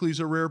Luke Kuechly's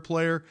a rare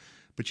player,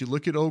 but you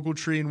look at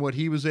Ogletree and what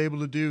he was able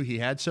to do. He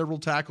had several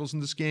tackles in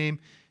this game.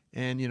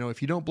 And,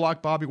 if you don't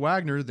block Bobby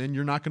Wagner, then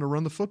you're not going to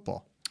run the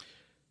football.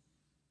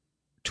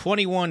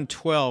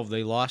 21-12,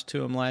 they lost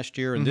to him last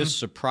year, and this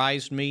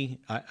surprised me.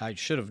 I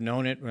should have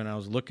known it when I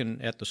was looking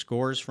at the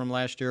scores from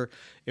last year.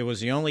 It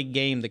was the only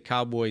game the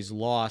Cowboys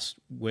lost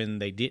when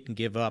they didn't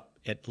give up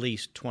at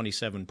least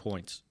 27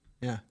 points.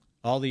 Yeah.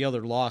 All the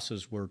other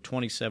losses were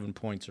 27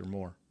 points or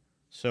more.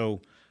 So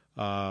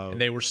and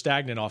they were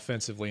stagnant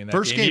offensively in that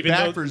first game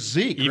back for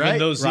Zeke, even right?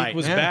 though Zeke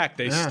was back,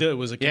 they still it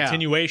was a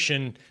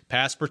continuation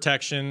pass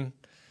protection.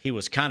 He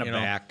was kind of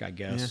back, I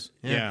guess.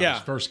 Yeah.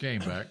 His first game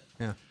back.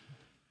 Yeah.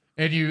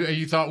 And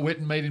you thought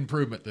Witten made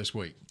improvement this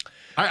week?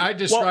 I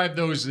described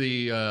those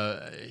he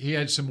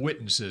had some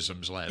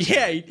Witticisms last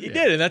Yeah, week. he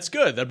did, and that's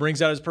good. That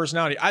brings out his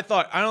personality.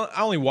 I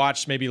only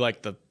watched maybe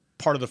like the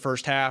part of the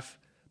first half,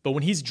 but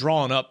when he's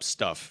drawing up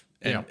stuff.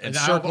 And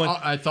circling.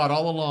 I thought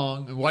all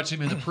along, watching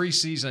him in the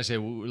preseason, I said,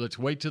 well, let's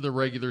wait till the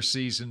regular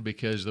season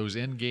because those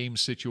in-game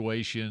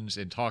situations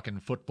and talking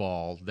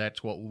football,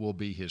 that's what will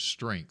be his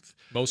strength.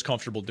 Most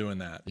comfortable doing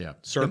that. Yeah.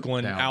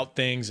 Circling out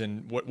things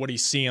and what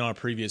he's seeing on a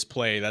previous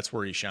play, that's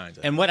where he shines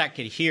at. And what I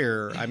could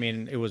hear,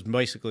 it was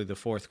basically the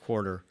fourth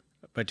quarter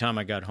by the time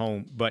I got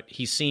home, but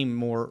he seemed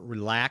more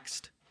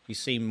relaxed. He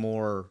seemed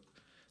more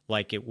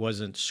like it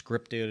wasn't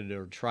scripted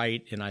or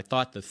trite, and I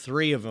thought the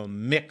three of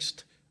them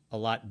mixed a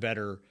lot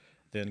better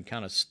than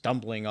kind of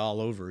stumbling all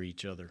over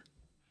each other.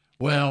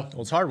 Well,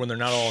 it's hard when they're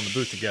not all in the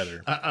booth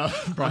together.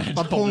 Brian,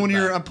 I'm pulling one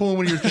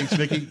of your things,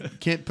 Mickey.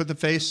 Can't put the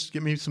face.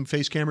 Give me some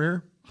face camera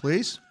here,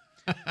 please.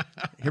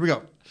 Here we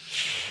go.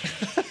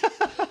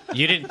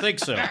 You didn't think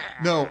so?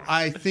 No,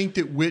 I think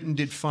that Witten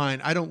did fine.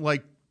 I don't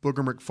like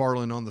Booger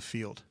McFarland on the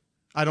field.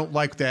 I don't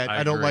like that.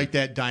 I don't like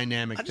that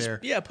dynamic there.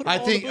 Yeah, put him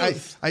all in the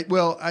booth.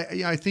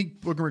 I think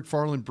Booger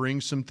McFarland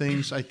brings some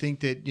things. I think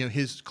that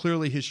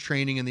his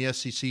training in the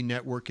SEC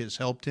network has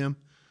helped him,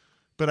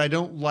 but I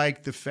don't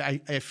like the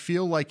fact. I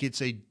feel like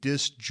it's a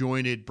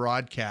disjointed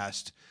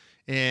broadcast,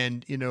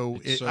 and I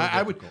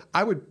love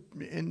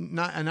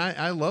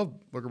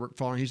Booger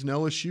McFarland. He's an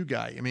LSU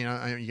guy. I mean,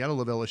 you got to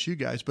love LSU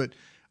guys, but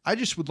I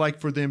just would like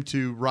for them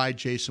to ride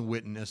Jason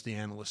Witten as the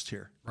analyst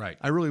here. Right.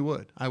 I really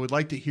would. I would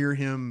like to hear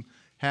him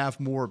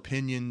have more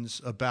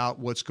opinions about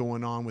what's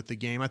going on with the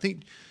game. I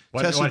think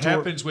what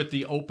happens with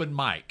the open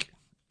mic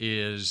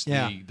is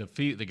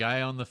the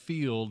guy on the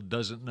field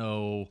doesn't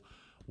know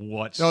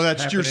what's happening.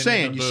 That's what you're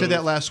saying. In the You said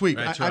that last week.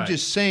 Right. I'm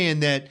just saying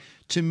that,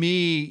 to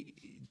me,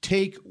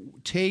 take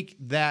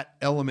that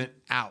element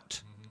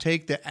out.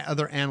 Take the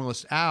other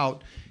analysts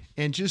out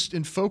and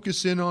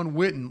focus in on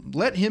Witten.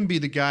 Let him be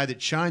the guy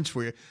that shines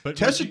for you. But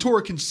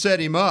Tessitore can set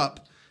him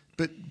up,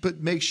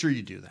 but make sure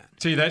you do that.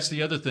 See, that's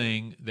the other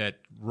thing that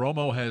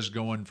Romo has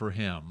going for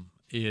him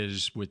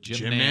is with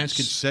Jim Nance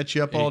can set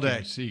you up all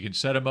day. He can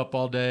set him up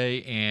all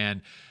day,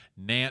 and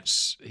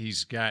Nance,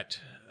 he's got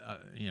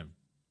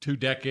 2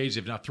 decades,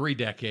 if not 3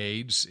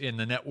 decades, in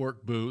the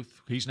network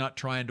booth. He's not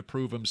trying to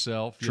prove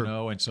himself,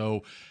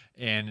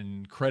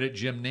 and credit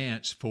Jim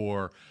Nance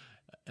for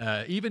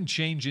even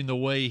changing the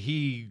way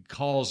he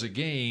calls a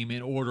game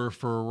in order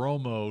for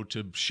Romo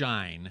to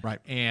shine. Right.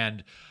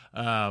 And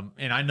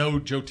I know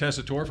Joe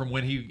Tessitore from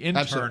when he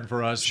interned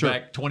for us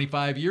back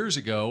 25 years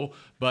ago.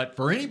 But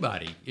for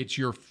anybody, it's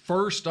your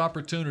first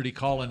opportunity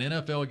calling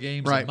NFL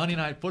games on Monday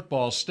Night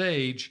Football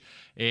stage,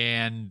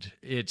 and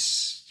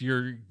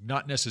you're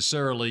not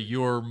necessarily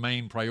your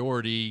main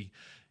priority,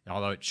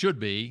 although it should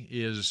be,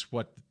 is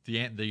what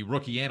the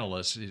rookie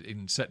analyst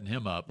in setting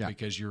him up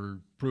because you're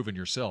proving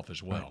yourself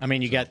as well. I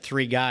mean, you got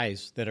 3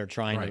 guys that are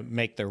trying to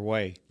make their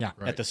way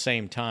at the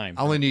same time.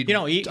 I only need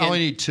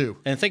 2.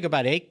 And think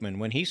about Aikman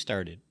when he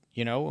started.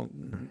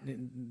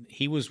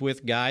 He was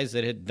with guys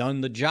that had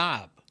done the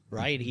job,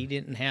 right? He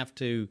didn't have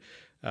to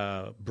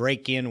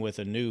break in with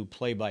a new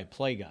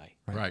play-by-play guy.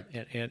 Right.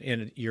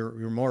 And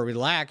you're more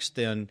relaxed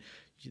than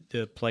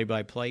the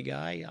play-by-play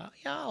guy.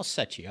 I'll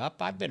set you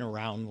up. I've been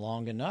around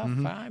long enough.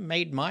 I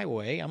made my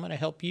way. I'm going to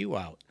help you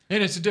out.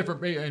 And it's a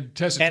different. And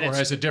Tessitore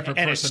has a different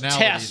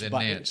personality than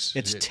Nance.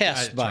 It's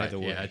Tess, by the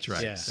way. Yeah, that's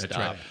right. Yeah, that's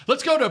right.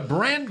 Let's go to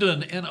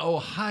Brandon in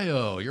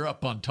Ohio. You're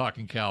up on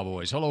Talking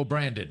Cowboys. Hello,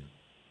 Brandon.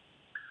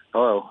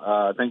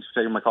 Hello. Thanks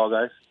for taking my call,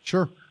 guys.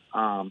 Sure.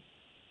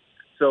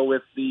 So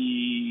with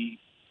the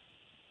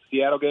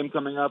Seattle game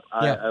coming up,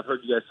 I've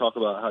heard you guys talk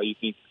about how you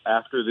think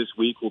after this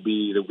week will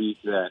be the week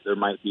that there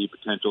might be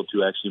potential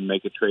to actually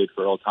make a trade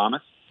for Earl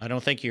Thomas. I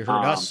don't think you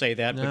heard us say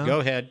that, but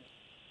go ahead.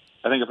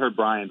 I think I've heard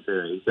Brian say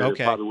it. He said it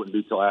probably wouldn't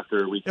be till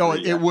after week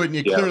 3. It wouldn't.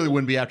 It clearly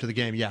wouldn't be after the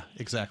game. Yeah,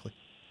 exactly.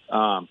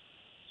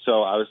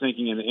 So I was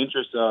thinking, in the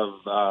interest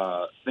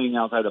of thinking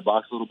outside the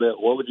box a little bit,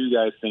 what would you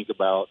guys think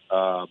about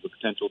the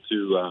potential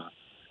to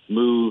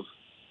move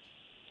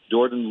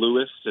Jordan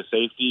Lewis to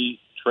safety,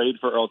 trade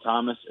for Earl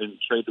Thomas, and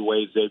trade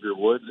away Xavier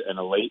Woods and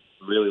a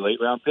really late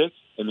round pick,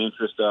 in the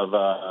interest of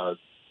Earl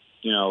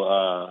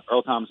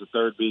Thomas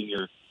III being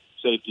your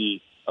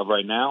safety of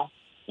right now,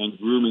 and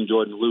grooming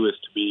Jordan Lewis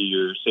to be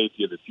your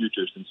safety of the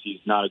future, since he's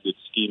not a good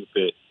scheme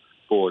fit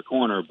for a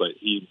corner, but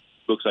he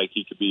looks like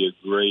he could be a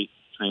great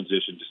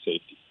transition to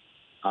safety.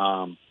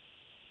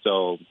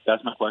 So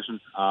that's my question.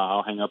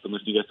 I'll hang up and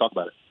listen to you guys talk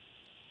about it.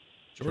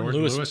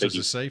 Jordan Lewis is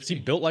a safety. Is he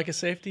built like a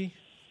safety?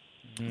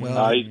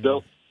 Well, he's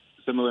built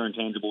similar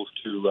intangibles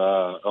to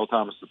Earl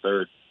Thomas III. I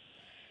feel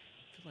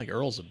like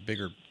Earl's a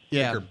bigger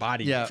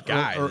body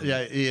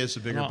guy. He is a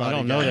bigger body guy. I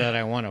don't know that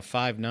I want a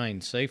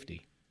 5'9"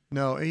 safety.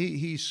 No,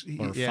 he's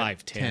 5'10".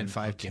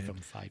 5'10". Give him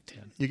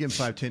 5'10". You give him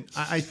 5'10".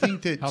 I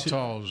think that. How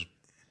tall is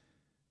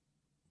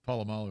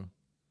Polamalu?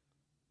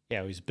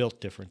 Yeah, he's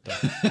built different though.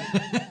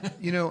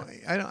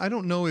 I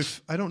don't know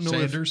if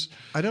Sanders.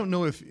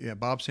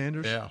 Bob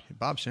Sanders. Yeah,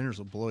 Bob Sanders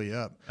will blow you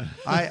up.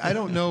 I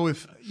don't know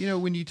if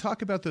when you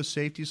talk about those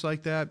safeties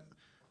like that,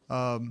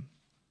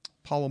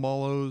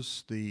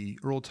 Polamalu's, the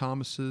Earl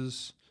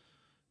Thomases,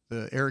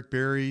 the Eric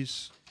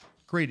Berries,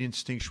 great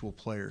instinctual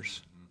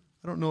players.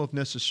 I don't know if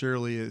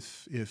necessarily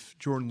if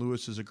Jordan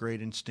Lewis is a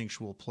great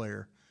instinctual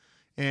player,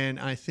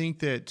 and I think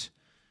that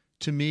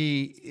to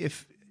me,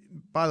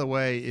 by the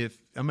way, if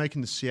I'm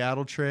making the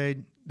Seattle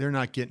trade, they're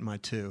not getting my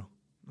 2.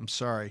 I'm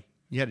sorry.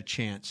 You had a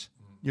chance.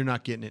 You're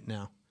not getting it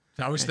now.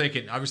 I was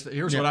thinking.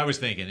 Here's what I was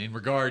thinking in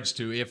regards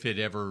to if it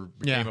ever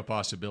became a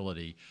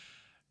possibility.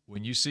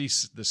 When you see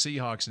the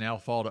Seahawks now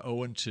fall to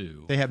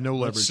 0-2, they have no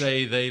leverage. Let's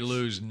say they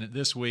lose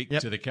this week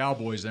to the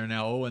Cowboys. They're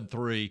now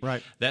 0-3.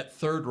 Right. That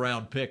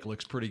third-round pick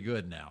looks pretty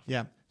good now.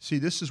 Yeah. See,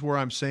 this is where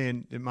I'm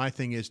saying my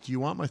thing is, do you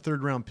want my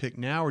third-round pick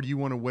now, or do you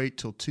want to wait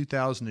till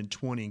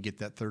 2020 and get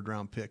that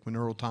third-round pick when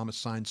Earl Thomas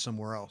signs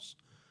somewhere else?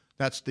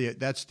 That's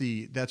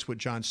what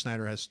John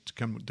Snyder has to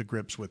come to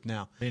grips with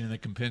now. Being the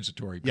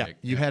compensatory pick. Yeah,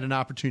 you had an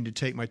opportunity to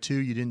take my 2.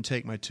 You didn't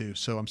take my 2.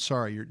 So I'm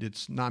sorry.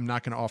 I'm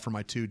not going to offer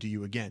my 2 to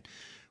you again.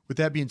 With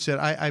that being said,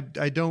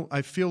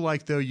 I feel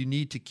like, though, you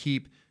need to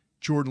keep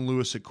Jordan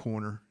Lewis at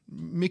corner.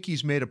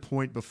 Mickey's made a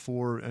point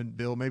before, and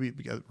Bill, maybe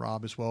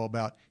Rob as well,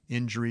 about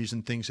injuries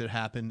and things that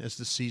happen as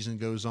the season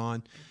goes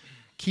on.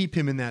 Keep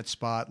him in that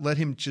spot. Let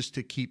him just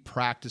to keep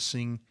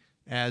practicing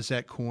as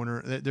that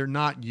corner. They're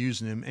not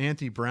using him.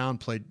 Anthony Brown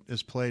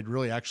has played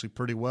really actually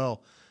pretty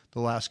well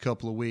the last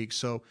couple of weeks.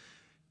 So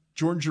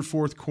Jordan's your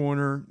fourth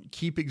corner.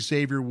 Keep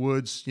Xavier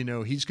Woods.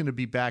 He's going to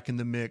be back in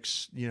the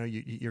mix.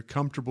 You're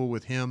comfortable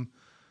with him.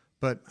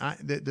 But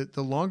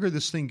the longer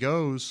this thing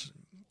goes,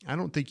 I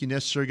don't think you're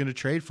necessarily going to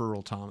trade for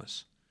Earl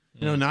Thomas.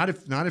 Not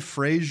if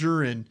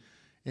Frazier and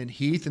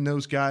Heath and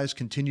those guys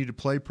continue to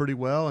play pretty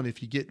well, and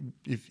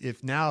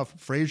if now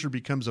Frazier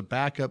becomes a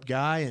backup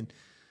guy and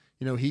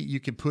you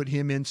can put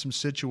him in some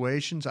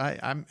situations.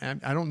 I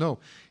don't know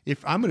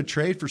if I'm going to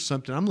trade for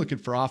something. I'm looking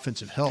for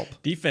offensive help.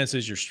 Defense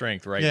is your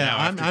strength right now.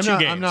 I'm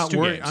not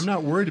worried. I'm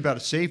not worried about a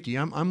safety.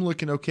 I'm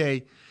looking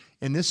okay,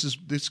 and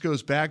this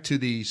goes back to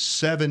the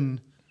 7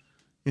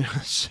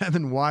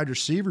 wide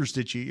receivers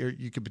that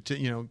you could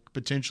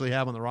potentially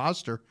have on the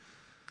roster.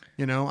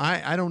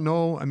 I don't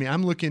know. I mean,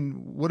 I'm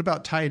looking. What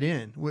about tight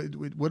end?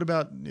 What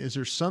about is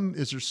there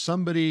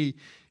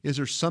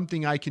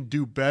something I can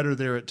do better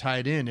there at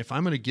tight end? If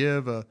I'm going to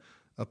give a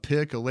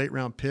late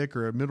round pick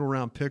or a middle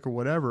round pick or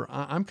whatever,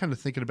 I'm kind of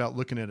thinking about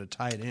looking at a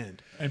tight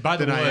end. And by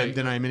the way,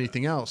 than I am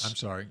anything else. I'm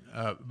sorry.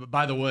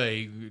 By the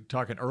way,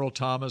 talking Earl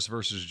Thomas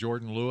versus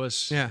Jordan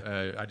Lewis.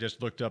 Yeah. I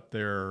just looked up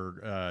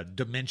their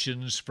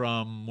dimensions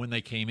from when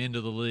they came into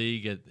the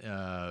league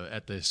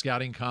at the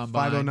scouting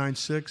combine.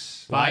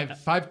 5'0",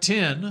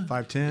 5'10".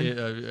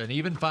 5'10". An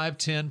even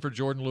 5'10" for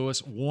Jordan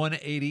Lewis.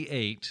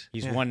 188.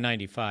 He's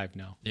 195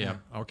 now. Yeah.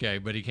 Okay,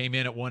 but he came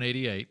in at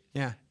 188.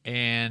 Yeah.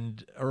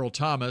 And Earl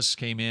Thomas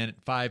came in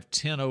at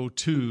 5'10",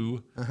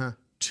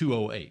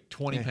 208,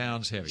 20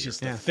 pounds heavier. He's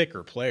just a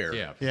thicker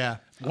player. Yeah.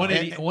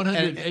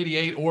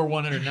 188 or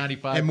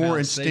 195 and more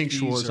pounds.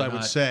 instinctual, as I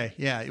would say.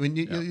 Yeah. When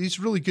these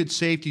really good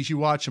safeties, you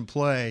watch them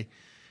play.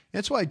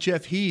 That's why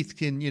Jeff Heath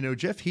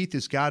Jeff Heath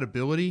has got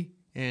ability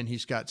and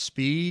he's got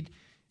speed.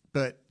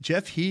 But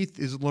Jeff Heath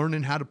is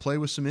learning how to play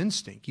with some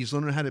instinct. He's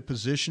learning how to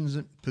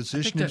position that's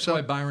himself.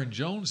 Why Byron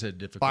Jones had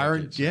difficulty.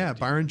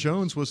 Byron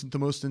Jones wasn't the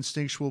most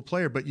instinctual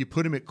player, but you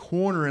put him at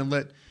corner and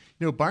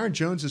Byron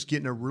Jones is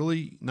getting a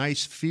really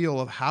nice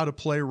feel of how to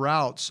play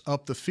routes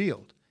up the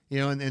field.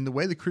 And the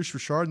way that Chris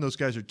Richard and those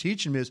guys are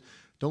teaching him is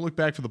don't look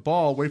back for the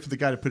ball, wait for the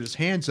guy to put his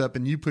hands up,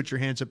 and you put your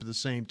hands up at the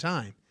same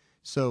time.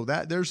 So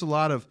that there's a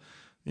lot of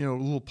a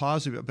little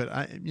positive, but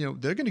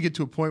they're going to get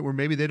to a point where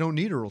maybe they don't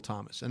need Earl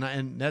Thomas,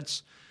 and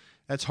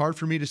that's hard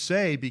for me to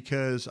say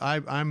because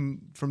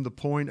I'm from the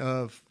point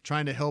of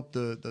trying to help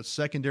the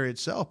secondary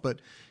itself.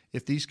 But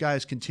if these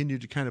guys continue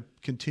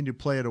to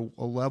play at a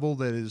level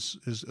that is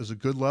a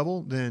good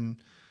level, then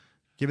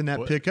Given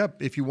that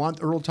pickup, if you want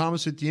Earl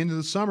Thomas at the end of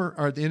the summer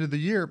or at the end of the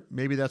year,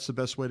 maybe that's the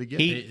best way to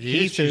get him.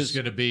 The issue is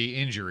going to be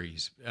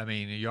injuries. I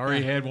mean, you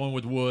already had one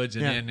with Woods,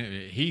 and then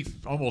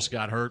Heath almost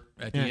got hurt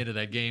at the end of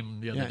that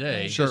game the other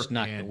day. Just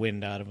knocked the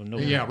wind out of him.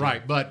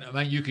 Right. But I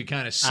mean, you could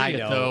kind of see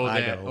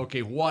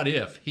okay, what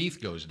if Heath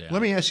goes down?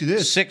 Let me ask you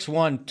this: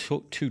 6'1",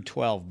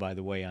 212, by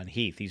the way, on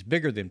Heath. He's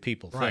bigger than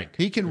people think.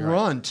 He can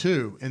run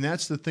too, and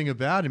that's the thing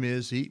about him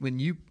is the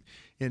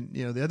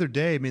other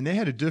day, I mean, they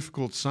had a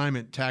difficult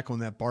assignment tackling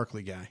that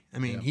Barkley guy. I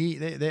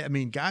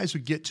mean, guys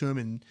would get to him,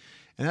 and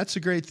that's the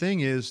great thing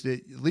is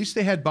that at least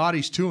they had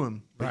bodies to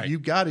him. But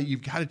you've got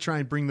to try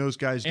and bring those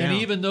guys down. And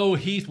even though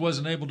Heath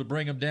wasn't able to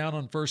bring him down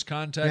on first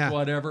contact,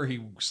 whatever, he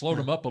slowed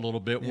him up a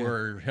little bit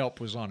where help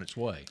was on its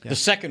way. The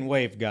second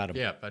wave got him.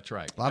 Yeah, that's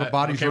right. A lot of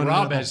bodies. Okay,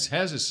 Rob has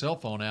his cell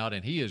phone out,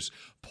 and he is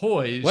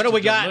poised to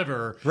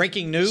deliver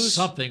breaking news?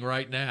 Something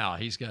right now.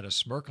 He's got a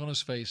smirk on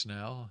his face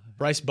now.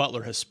 Bryce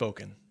Butler has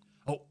spoken.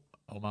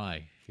 Oh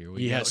my! Here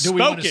we go. Has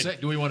spoken.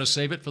 Do we want to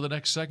save it for the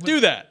next segment? Do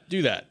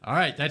that. All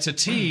right, that's a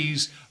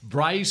tease.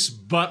 Bryce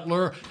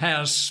Butler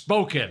has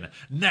spoken.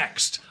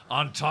 Next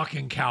on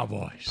Talking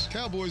Cowboys.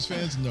 Cowboys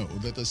fans know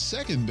that the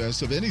second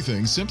best of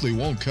anything simply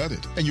won't cut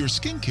it, and your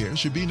skincare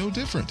should be no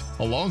different.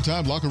 A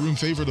longtime locker room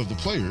favorite of the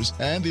players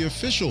and the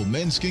official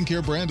men's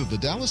skincare brand of the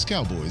Dallas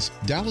Cowboys,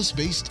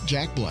 Dallas-based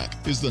Jack Black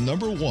is the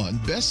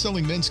 #1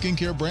 best-selling men's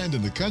skincare brand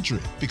in the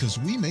country because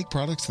we make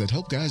products that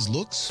help guys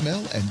look,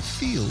 smell, and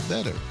feel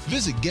better.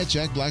 Visit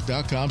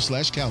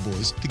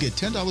getjackblack.com/cowboys to get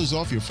 $10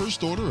 off your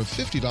first order of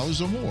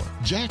 $50 or more.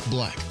 Jack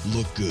Black.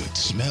 Look good,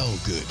 smell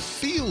good,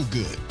 feel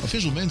good.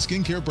 Official men's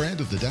skincare brand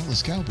of the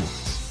Dallas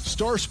Cowboys.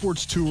 Star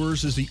Sports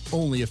Tours is the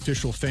only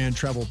official fan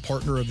travel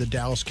partner of the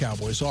Dallas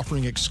Cowboys,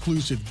 offering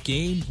exclusive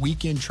game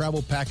weekend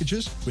travel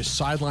packages with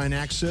sideline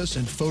access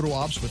and photo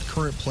ops with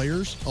current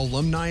players,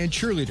 alumni, and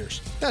cheerleaders.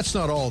 That's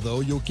not all,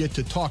 though. You'll get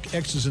to talk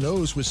X's and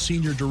O's with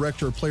Senior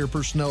Director of Player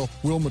Personnel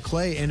Will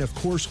McClay, and of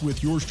course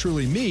with yours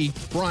truly, me,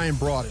 Brian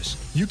Broaddus.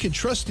 You can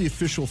trust the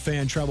official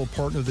fan travel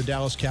partner of the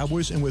Dallas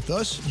Cowboys, and with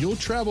us, you'll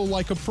travel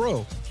like a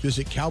pro.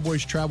 Visit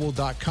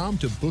cowboystravel.com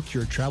to book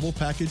your travel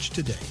package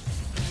today.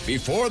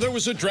 Before there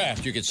was a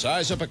draft, you could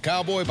size up a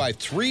cowboy by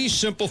 3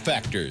 simple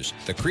factors: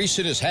 the crease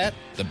in his hat,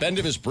 the bend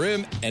of his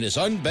brim, and his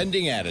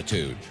unbending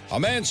attitude. A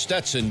man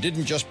Stetson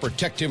didn't just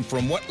protect him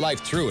from what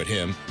life threw at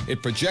him,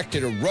 it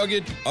projected a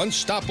rugged,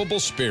 unstoppable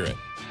spirit.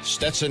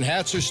 Stetson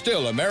hats are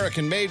still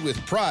American-made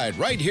with pride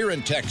right here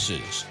in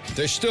Texas.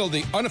 They're still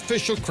the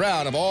unofficial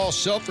crown of all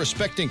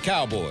self-respecting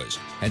cowboys,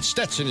 and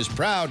Stetson is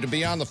proud to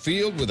be on the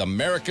field with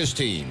America's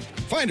team.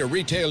 Find a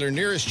retailer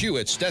nearest you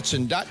at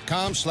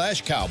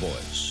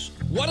stetson.com/cowboys.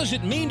 What does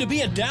it mean to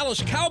be a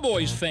Dallas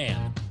Cowboys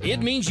fan? It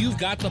means you've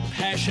got the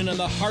passion and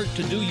the heart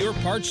to do your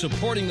part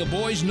supporting the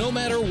boys no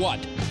matter what.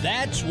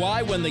 That's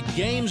why when the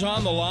game's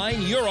on the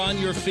line, you're on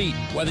your feet,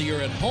 whether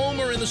you're at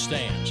home or in the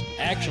stands.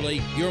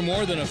 Actually, you're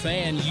more than a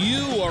fan.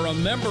 You are a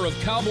member of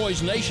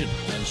Cowboys Nation,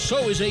 and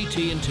so is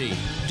AT&T,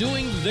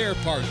 doing their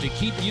part to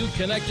keep you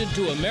connected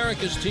to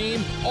America's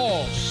team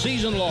all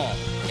season long.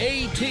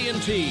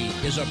 AT&T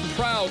is a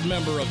proud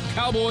member of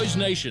Cowboys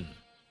Nation.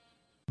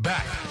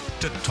 Back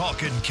to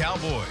Talking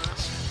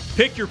Cowboys.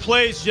 Pick your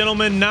plays,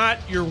 gentlemen, not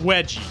your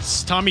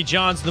wedgies. Tommy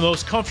John's the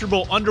most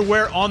comfortable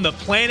underwear on the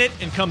planet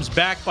and comes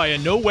backed by a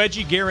no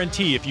wedgie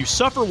guarantee. If you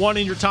suffer one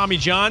in your Tommy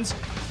John's,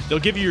 they'll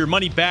give you your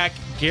money back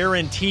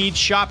guaranteed.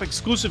 Shop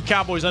exclusive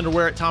Cowboys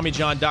underwear at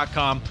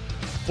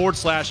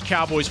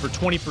TommyJohn.com/Cowboys for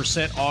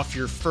 20% off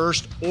your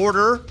first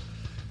order.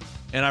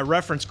 And I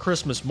referenced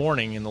Christmas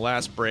morning in the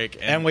last break.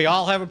 And we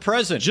all have a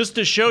present. Just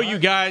to show you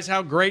guys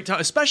how great,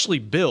 especially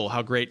Bill,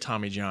 how great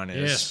Tommy John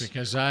is. Yes,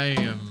 because I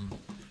am...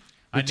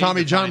 You're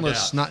Tommy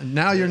Johnless.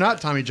 Now you're not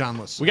Tommy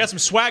Johnless. We got some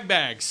swag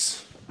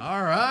bags.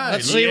 All right.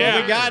 Let's see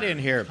what we got in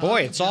here.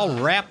 Boy, it's all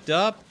wrapped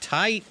up,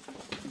 tight.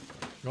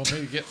 You want me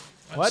to get...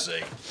 Let's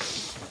see.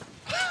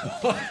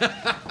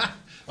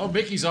 Oh,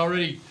 Mickey's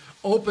already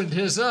opened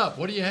his up.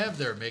 What do you have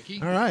there,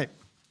 Mickey? All right.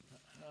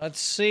 Let's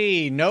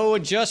see. No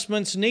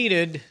adjustments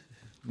needed.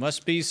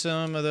 Must be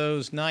some of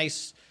those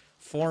nice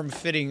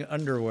form-fitting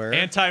underwear.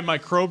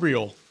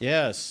 Antimicrobial.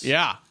 Yes.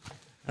 Yeah.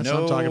 That's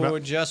what I'm talking about. No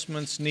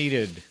adjustments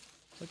needed.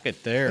 Look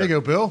at there. There you go,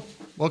 Bill.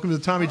 Welcome to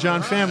the Tommy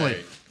John family.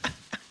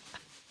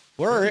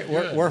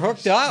 We're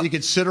hooked up. You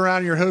could sit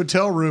around in your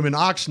hotel room in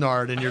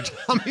Oxnard in your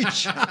Tommy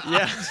John.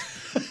 Yeah.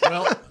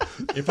 Well,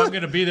 if I'm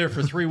going to be there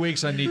for 3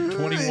 weeks, I need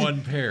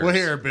 21 pairs. Well,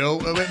 here, Bill.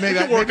 Maybe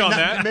work on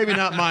that. Maybe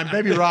not mine.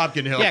 Maybe Rob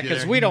can help you. Yeah,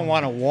 because we don't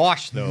want to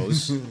wash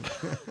those.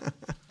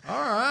 All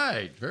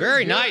right.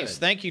 Very nice.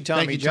 Thank you,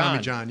 Tommy John.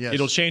 Tommy John. Yes.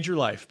 It'll change your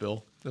life,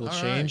 Bill. It'll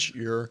change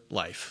your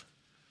life.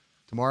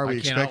 Tomorrow we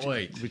expect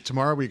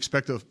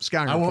a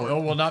scouting report. I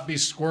will not be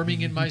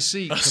squirming in my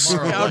seat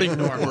tomorrow. Scouting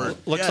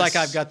report. Looks like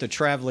I've got the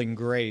traveling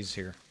grays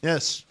here.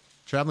 Yes,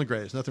 traveling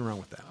grays. Nothing wrong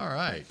with that. All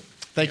right.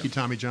 Thank you,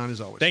 Tommy John,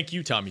 as always. Thank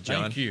you, Tommy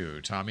John. Thank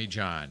you, Tommy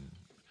John.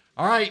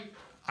 All right.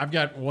 I've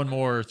got one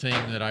more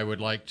thing that I would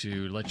like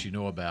to let you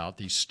know about.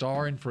 The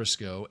Star in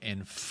Frisco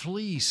and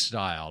Flea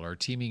Style are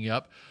teaming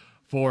up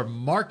for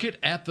Market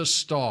at the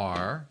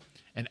Star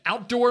An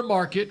outdoor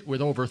market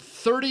with over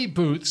 30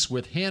 booths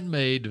with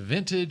handmade,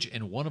 vintage,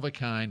 and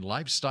one-of-a-kind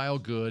lifestyle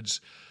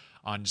goods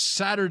on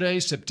Saturday,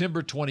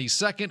 September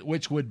 22nd,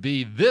 which would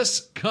be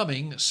this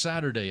coming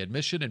Saturday.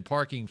 Admission and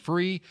parking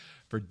free.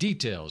 For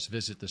details,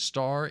 visit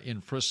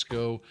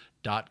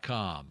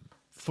thestarinfrisco.com.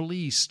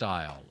 Flea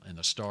style in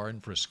the Star in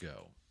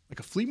Frisco. Like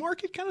a flea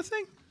market kind of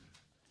thing?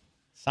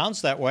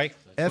 Sounds that way.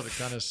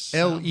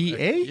 F-L-E-A?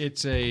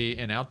 It's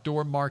an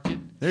outdoor market.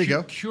 There you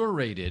go.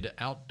 Curated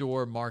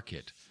outdoor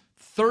market.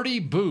 30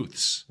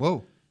 booths.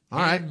 Whoa. All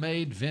right.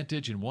 Handmade,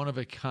 vintage, and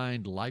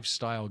one-of-a-kind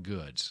lifestyle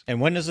goods. And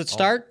when does it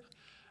start?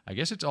 I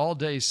guess it's all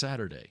day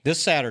Saturday.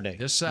 This Saturday.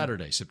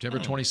 September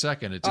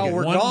 22nd. It's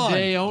we're one gone.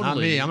 day only. Not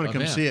me. I'm going to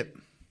come event. see it.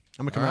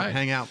 I'm going to come out and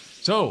hang out.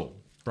 So,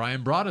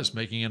 Brian Broaddus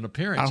making an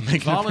appearance. I'll He's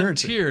make an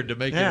appearance. volunteered to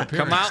make an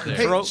appearance. Come out there.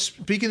 and Hey,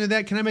 speaking of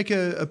that, can I make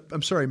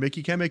I'm sorry,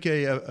 Mickey, can I make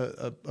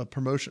a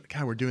promotion?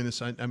 God, we're doing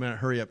this. I'm going to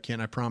hurry up, Ken,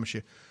 I promise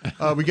you.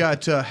 We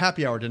got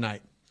happy hour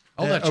tonight.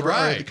 Oh, that's over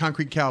right. At the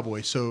Concrete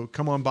Cowboy. So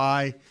come on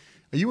by.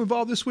 Are you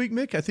involved this week,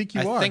 Mick? I think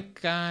you are. I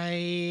think I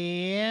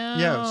am.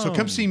 Yeah, so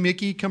come see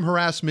Mickey. Come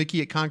harass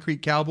Mickey at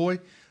Concrete Cowboy.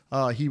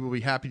 He will be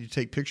happy to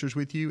take pictures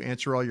with you,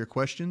 answer all your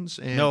questions.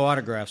 And, no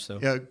autographs, though.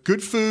 Yeah,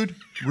 good food,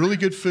 really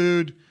good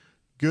food,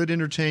 good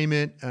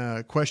entertainment,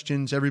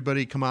 questions.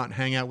 Everybody come out and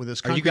hang out with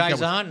us. Are you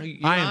guys on?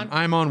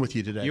 I'm on with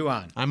you today. You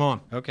on? I'm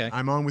on. Okay.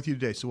 I'm on with you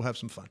today, so we'll have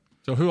some fun.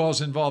 So who all's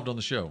involved on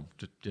the show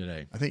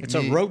today? I think it's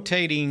a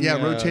rotating.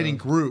 rotating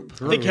group.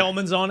 I think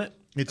Hellman's on it.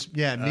 It's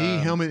me,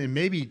 Hellman, and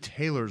maybe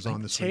Taylor's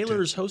on this week.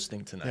 Taylor's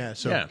hosting tonight. Yeah.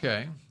 So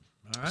Okay.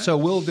 All right. So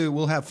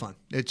we'll have fun.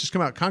 Just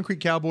come out. Concrete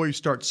Cowboy. You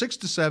start 6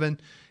 to 7,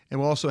 and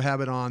we'll also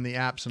have it on the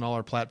apps and all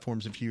our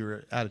platforms if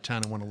you're out of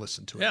town and want to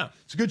listen to it. Yeah.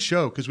 It's a good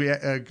show because we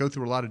go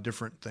through a lot of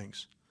different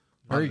things.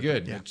 Very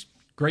good. Yeah. It's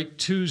great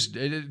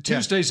Tuesday.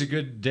 Tuesday's a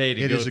good day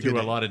to go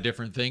through a lot of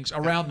different things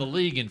around the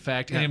league, in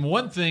fact. Yeah. And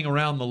one thing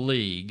around the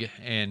league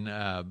and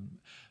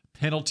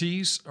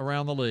penalties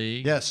around the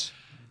league. Yes.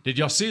 Did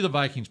y'all see the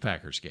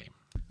Vikings-Packers game?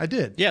 I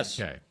did. Yes.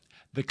 Okay.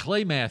 The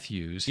Clay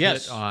Matthews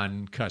Yes. hit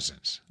on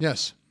Cousins.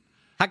 Yes.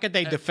 How could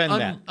they defend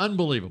that?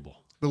 Unbelievable.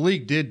 The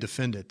league did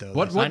defend it, though.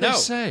 What did they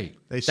say?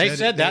 They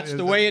said that's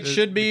the way it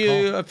should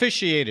be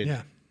officiated.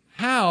 Yeah.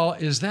 How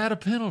is that a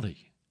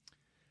penalty?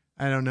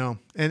 I don't know.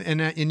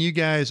 And you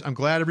guys, I'm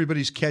glad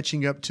everybody's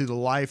catching up to the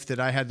life that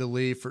I had to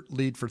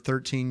lead for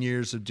 13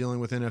 years of dealing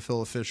with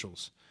NFL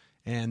officials.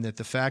 And that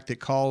the fact that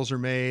calls are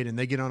made and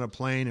they get on a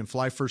plane and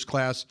fly first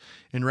class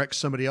and wreck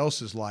somebody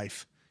else's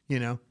life. You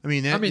know,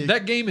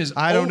 that game is.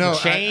 I don't know.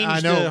 Changed I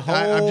know. the whole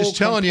I'm just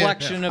telling you.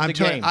 complexion of the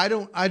game.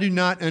 I do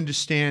not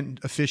understand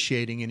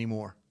officiating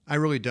anymore. I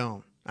really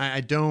don't.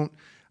 I don't.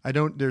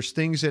 There's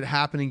things that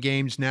happen in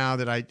games now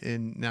that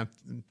now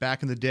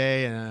back in the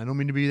day, and I don't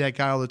mean to be that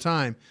guy all the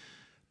time,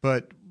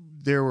 but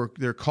there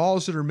are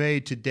calls that are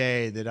made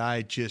today that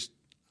I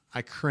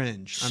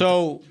cringe.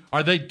 So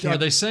are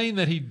they saying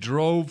that he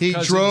drove? He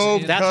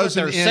drove. That's what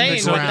they're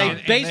saying. But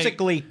they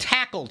basically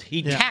tackled.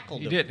 He tackled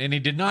him. He did, and he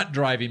did not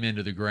drive him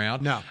into the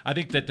ground. No, I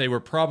think that they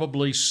were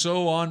probably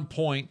so on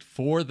point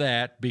for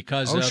that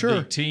because of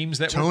the teams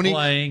that were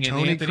playing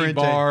and Anthony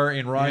Barr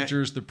and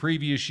Rodgers the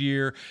previous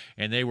year,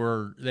 and they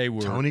were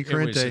Tony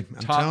Crente. I'm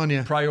top telling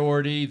you,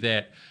 priority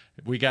that.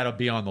 We got to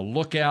be on the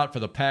lookout for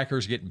the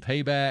Packers getting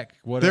payback.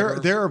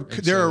 Whatever.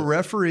 There are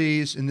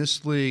referees in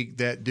this league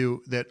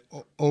that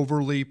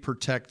overly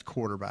protect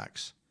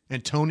quarterbacks,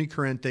 and Tony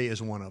Crente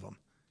is one of them.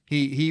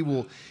 He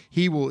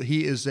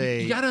is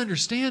a. You got to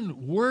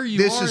understand where you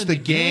this are. Is in the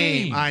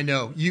game. I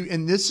know you,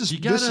 and this is. You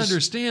got to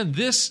understand.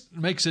 This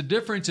makes a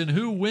difference in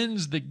who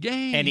wins the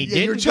game. And he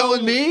didn't. You're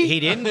telling me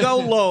he didn't go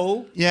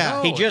low.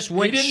 Yeah, he just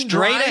went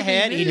straight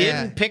ahead. He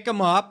didn't pick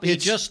him up. He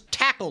just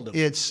tackled him.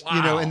 It's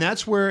and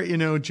that's where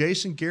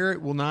Jason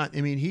Garrett will not.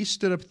 I mean, he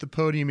stood up at the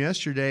podium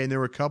yesterday, and there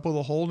were a couple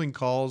of holding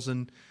calls,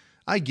 and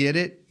I get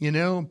it,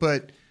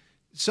 but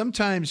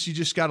sometimes you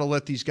just got to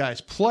let these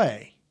guys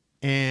play.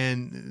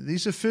 And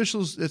these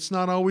officials, it's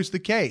not always the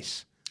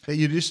case.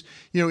 You just,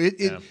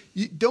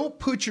 you don't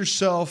put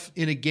yourself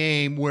in a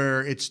game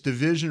where it's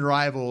division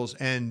rivals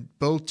and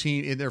both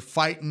teams and they're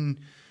fighting.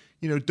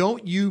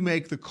 Don't you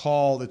make the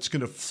call that's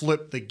going to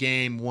flip the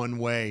game one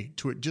way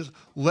to it. Just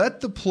let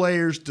the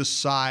players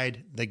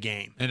decide the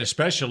game. And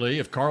especially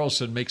if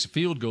Carlson makes a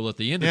field goal at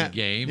the end of the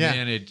game,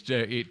 then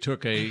it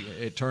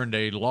turned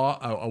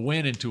a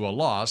win into a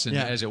loss, and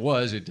as it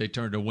was, they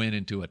turned a win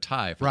into a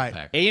tie for the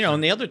Packers.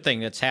 And the other thing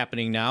that's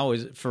happening now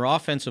is for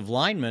offensive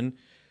linemen,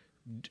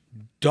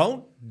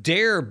 don't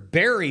dare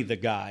bury the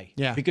guy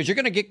because you're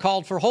going to get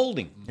called for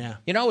holding. Yeah.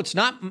 It's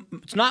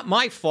not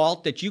my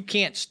fault that you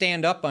can't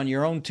stand up on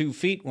your own 2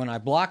 feet when I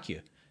block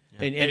you.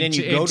 And then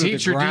you go to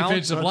teach the your ground.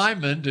 defensive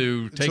linemen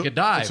to take a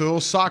dive. It's a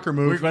little soccer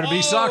move. We're going to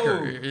be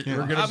soccer.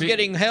 I'm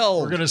getting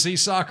held. We're going to see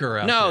soccer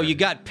out there. No, you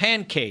got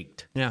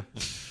pancaked. Yeah.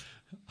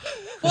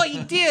 Well,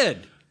 he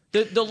did.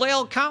 The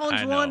La'el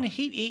Collins one,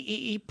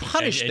 he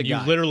punished the guy. And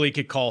you literally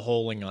could call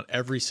holding on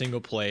every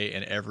single play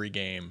in every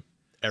game.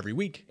 Every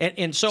week,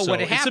 and so when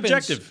it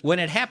happens, when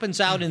it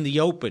happens out in the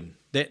open,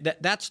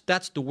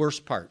 that's the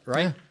worst part,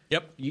 right?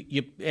 Yep.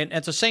 And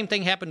it's the same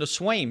thing happened to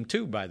Swaim,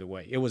 too, by the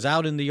way. It was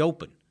out in the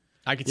open.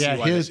 I could see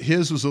why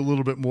his was a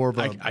little bit more of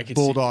a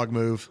bulldog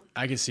move.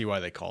 I can see why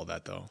they called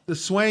that, though. The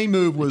Swaim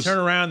move was... They turn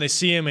around, they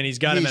see him, and he's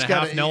got him in a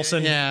half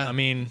Nelson. Yeah. I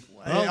mean...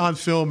 on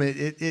film,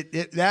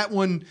 that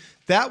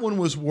one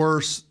was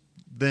worse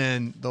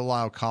than the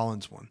Lyle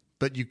Collins one.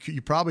 But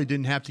you probably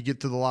didn't have to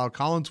get to the Lyle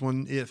Collins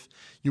one if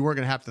you weren't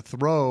going to have to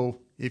throw.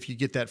 If you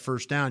get that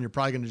first down, you're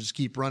probably going to just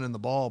keep running the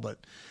ball.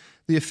 But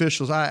the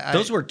officials,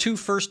 those were 2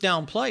 first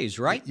down plays,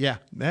 right? Yeah.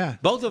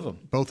 Both of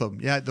them.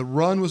 Yeah, the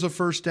run was a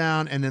first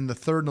down, and then the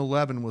 3rd and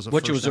 11 was a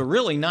first down. Which was a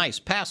really nice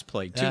pass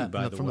play, too,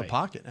 by the way. From the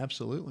pocket,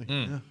 absolutely.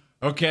 Yeah.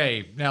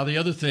 Okay, now the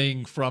other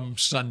thing from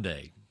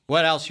Sunday.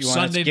 What else you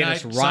want to get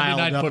us riled Sunday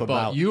night up football.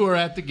 about? You were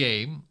at the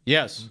game.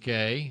 Yes.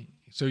 Okay.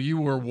 So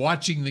you were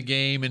watching the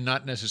game and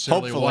not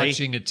necessarily Hopefully.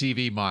 watching a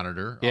TV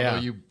monitor, although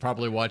you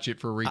probably watch it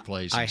for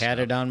replays. I had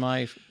it on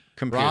my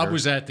computer. Rob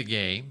was at the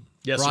game.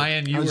 Yes,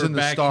 Brian, sir. you were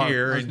back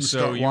here, and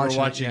so you were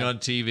watching it, on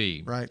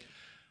TV. Right.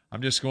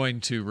 I'm just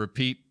going to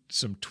repeat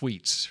some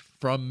tweets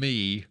from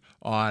me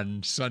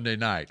on Sunday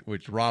night,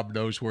 which Rob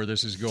knows where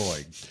this is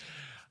going.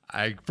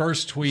 I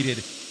first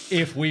tweeted,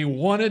 if we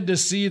wanted to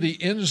see the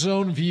end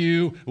zone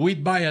view,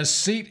 we'd buy a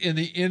seat in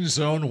the end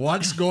zone.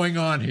 What's going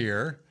on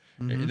here?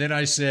 And then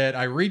I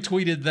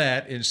retweeted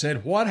that and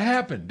said, what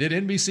happened? Did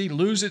NBC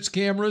lose its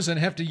cameras and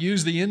have to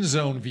use the end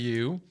zone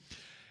view?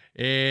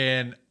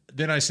 And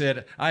then I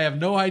said, I have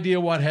no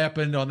idea what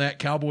happened on that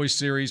Cowboys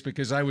series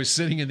because I was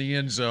sitting in the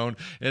end zone.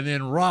 And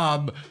then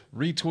Rob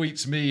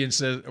retweets me and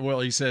says,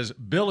 he says,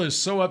 Bill is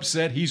so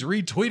upset he's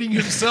retweeting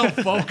himself,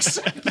 folks.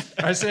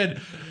 I said,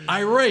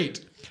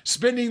 irate,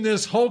 spending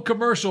this whole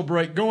commercial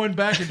break going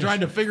back and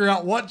trying to figure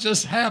out what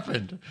just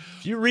happened.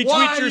 You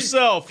retweet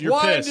yourself, you're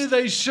pissed. Why do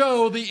they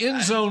show the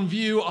end zone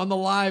view on the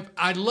live?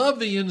 I love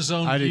the end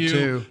zone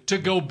view to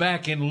go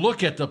back and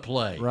look at the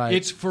play. Right.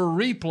 It's for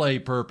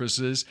replay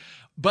purposes.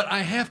 But I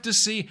have to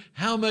see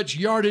how much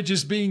yardage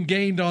is being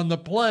gained on the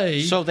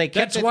play. So they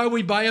kept That's why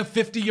we buy a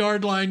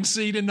 50-yard line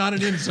seat and not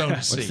an end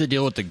zone seat. What's the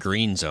deal with the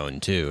green zone,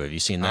 too? Have you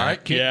seen that? All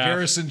right, Kent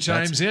Garrison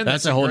chimes in.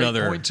 That's a whole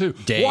other point, too.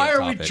 day Why of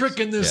are we topics.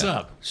 tricking this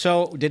up?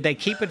 So did they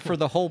keep it for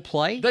the whole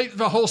play?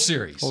 The whole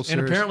series. And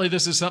apparently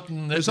this is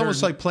something that it's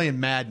almost like playing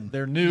Madden.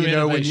 Their new when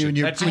innovation.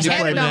 you I play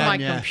had it on my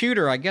Madden,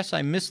 computer. I guess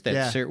I missed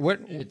that. Yeah. It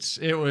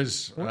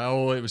was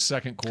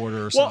second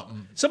quarter or Well,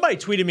 something. somebody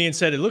tweeted me and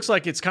said it looks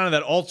like it's kind of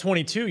that all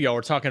 22 y'all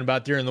were talking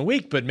about during the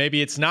week, but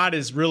maybe it's not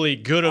as really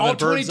good of All a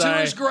bird's 22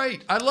 eye. is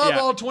great. I love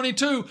all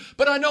 22,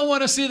 but I don't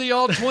want to see the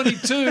all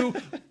 22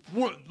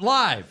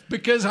 live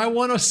because I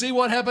want to see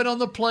what happened on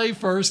the play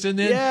first, and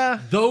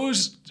then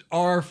those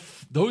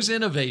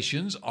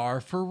innovations are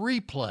for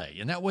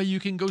replay, and that way you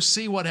can go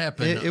see what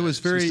happened. It was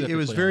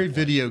very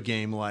video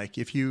game like.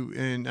 If you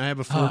and I have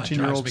a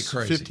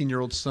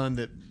 15-year-old son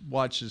that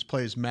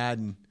plays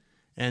Madden.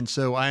 And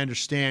so I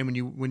understand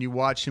when you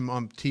watch him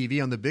on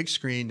TV on the big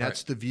screen,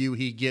 that's the view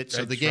he gets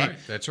of the game. Right.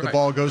 That's right. The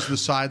ball goes to the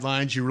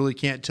sidelines. You really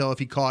can't tell if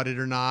he caught it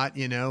or not.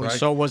 Right.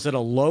 So was it a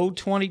low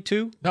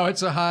 22? No,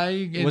 it's a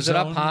high. Was it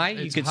up high?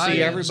 You could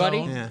see everybody.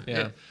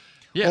 Yeah.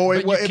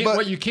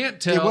 But you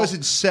can't tell. It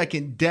wasn't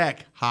second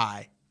deck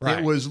high. Right.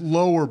 It was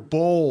lower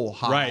bowl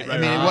high. Right. I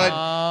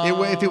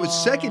mean, if it was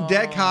second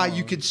deck high,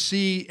 you could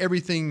see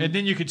everything. And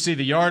then you could see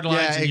the yard lines,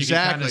 Yeah, and exactly.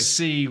 you could kind of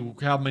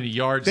see how many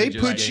yards They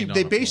just put gained you. on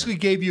They the basically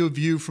gave you a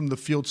view from the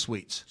field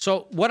suites.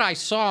 So what I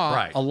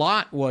saw a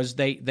lot was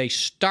they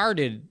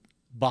started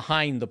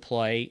behind the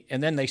play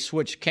and then they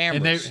switched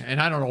cameras.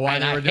 And I don't know why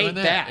And they I were doing hate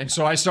that. that. And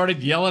so I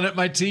started yelling at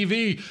my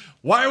TV,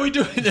 why are we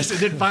doing this? And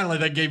then finally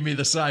they gave me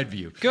the side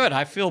view. Good,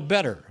 I feel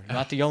better. I'm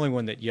not the only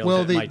one that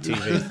yelled at my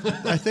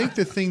TV. I think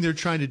the thing they're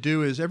trying to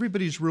do is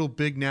everybody's real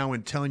big now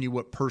in telling you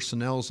what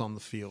personnel's on the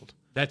field.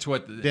 That's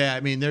what. Yeah, I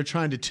mean they're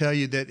trying to tell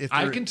you that if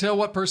I can tell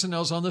what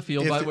personnel's on the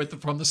field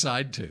from the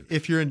side too.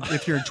 If you're in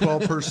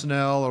 12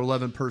 personnel or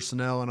 11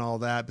 personnel and all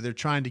that, but they're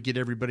trying to get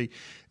everybody.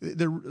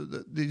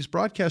 These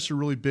broadcasts are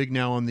really big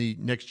now on the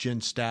next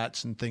gen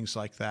stats and things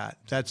like that.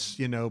 That's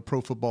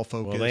Pro Football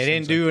Focus. Well, they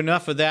didn't do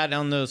enough of that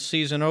on the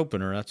season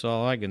opener. That's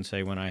all I can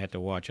say when I had to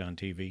watch on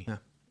TV. Yeah.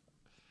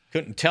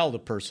 Couldn't tell the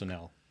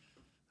personnel.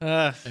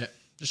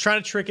 Just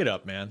trying to trick it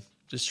up, man.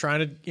 Just trying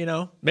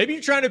to, maybe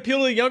you're trying to appeal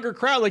to the younger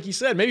crowd, like you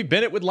said. Maybe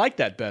Bennett would like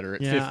that better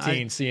at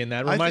 15, seeing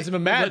that. Reminds him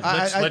of Madden.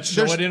 Let's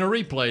show it in a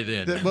replay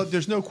then. But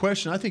there's no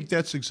question. I think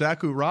that's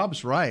exactly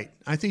Rob's right.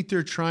 I think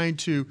they're trying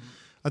to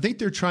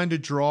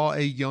draw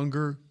a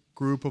younger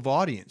group of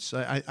audience.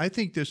 I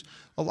think there's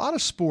a lot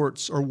of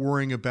sports are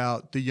worrying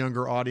about the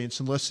younger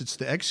audience, unless it's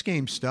the X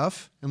Games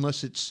stuff,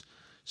 unless it's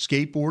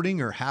skateboarding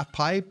or half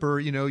pipe, or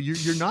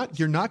you're not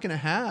going to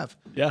have.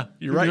 Yeah,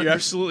 you're right. You're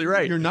absolutely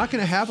right. You're not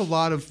going to have a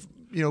lot of.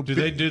 Do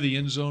they do the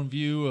end zone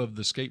view of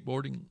the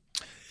skateboarding?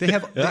 They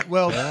have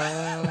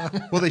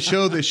they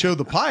show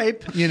the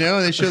pipe, and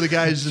they show the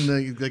guys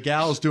and the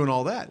gals doing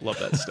all that. Love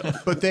that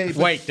stuff. But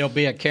there'll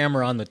be a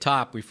camera on the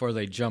top before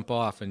they jump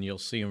off, and you'll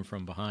see them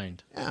from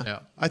behind. Yeah.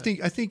 I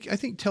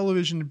think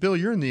television. Bill,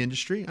 you're in the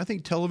industry. I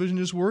think television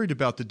is worried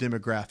about the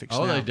demographics.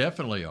 Oh, now. they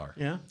definitely are.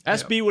 Yeah.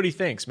 Ask B what he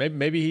thinks.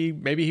 Maybe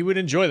he would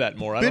enjoy that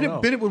more. I don't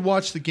know. Bennett would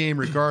watch the game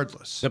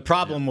regardless. The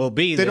problem will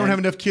be they don't have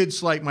enough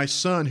kids like my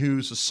son,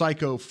 who's a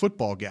psycho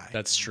football guy.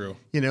 That's true.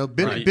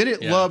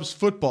 Bennett loves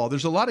football.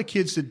 There's a lot of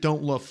kids that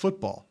don't love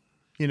football.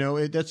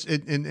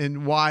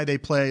 And why they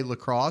play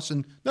lacrosse,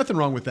 and nothing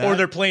wrong with that. Or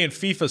they're playing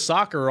FIFA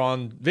soccer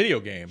on video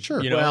game.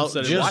 Sure.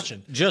 Instead of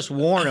watching. Just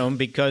warn them,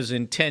 because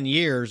in 10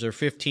 years or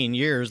 15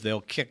 years,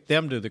 they'll kick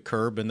them to the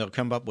curb and they'll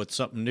come up with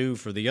something new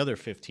for the other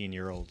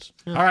 15-year-olds.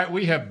 All right,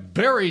 we have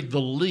buried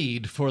the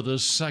lead for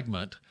this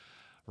segment.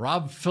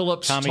 Rob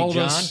Phillips told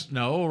us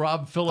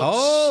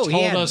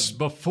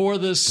before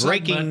this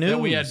segment that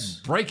we had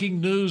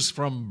breaking news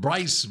from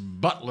Bryce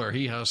Butler.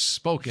 He has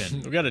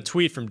spoken. We got a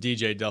tweet from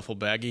DJ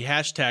Duffelbag. He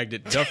hashtagged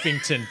it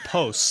Duffington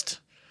Post.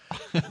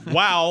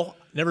 Wow,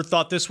 never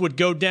thought this would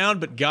go down,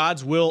 but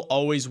God's will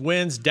always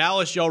wins.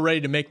 Dallas, y'all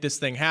ready to make this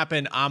thing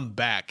happen? I'm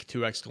back,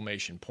 2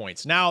 exclamation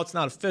points. Now it's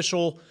not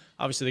official.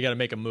 Obviously, they got to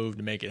make a move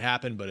to make it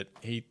happen, but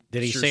Did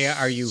he say,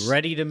 are you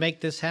ready to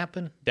make this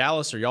happen?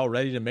 Dallas, are y'all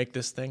ready to make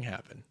this thing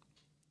happen?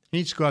 He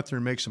needs to go out there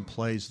and make some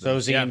plays. So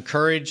is he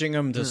encouraging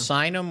them to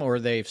sign him, or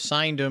they've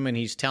signed him and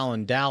he's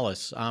telling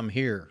Dallas, I'm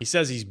here? He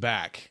says he's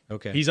back.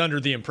 Okay. He's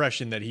under the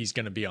impression that he's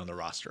going to be on the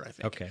roster, I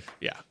think. Okay.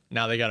 Yeah.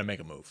 Now they got to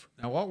make a move.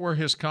 Now, what were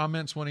his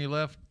comments when he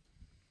left?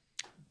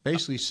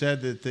 Basically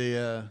said that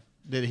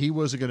that he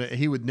wasn't going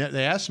to.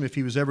 They asked him if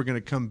he was ever going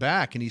to come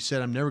back, and he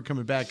said, "I'm never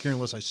coming back here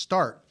unless I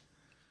start."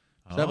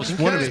 So that was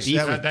one of his.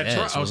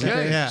 That's right.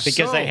 Okay. Yeah.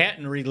 Because they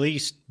hadn't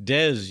released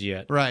Dez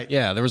yet. Right.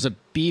 Yeah, there was a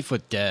beef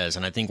with Dez,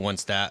 and I think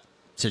once that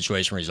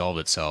situation resolved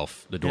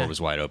itself, the door was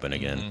wide open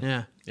again. Mm-hmm.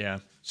 Yeah. Yeah.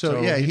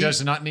 So he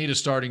does not need a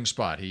starting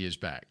spot. He is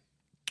back.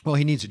 Well,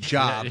 he needs a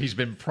job. He's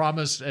been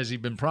promised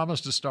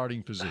a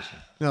starting position.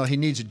 No, he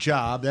needs a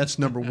job. That's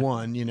number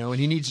one, and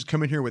he needs to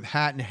come in here with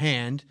hat in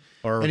hand.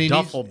 Or and a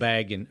duffel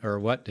bag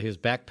his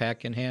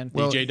backpack in hand?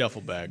 Well, DJ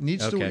duffel bag.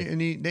 Needs to,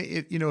 and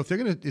if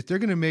they're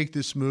gonna make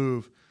this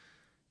move,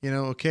 they're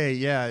not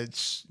going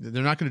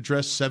to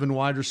dress 7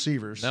 wide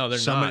receivers. No, they're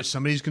not.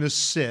 Somebody's going to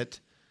sit,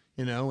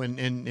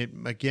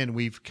 again,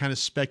 we've kind of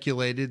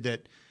speculated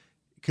that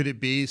could it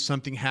be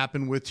something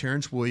happened with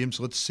Terrence Williams?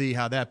 Let's see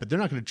how that. But they're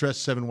not going to dress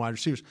 7 wide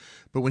receivers.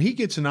 But when he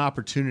gets an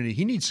opportunity,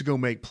 he needs to go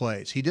make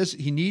plays. He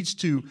needs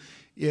to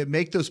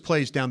make those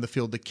plays down the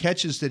field, the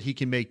catches that he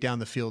can make down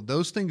the field.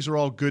 Those things are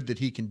all good that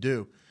he can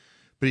do.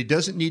 But he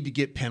doesn't need to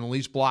get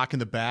penalties, block in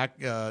the back,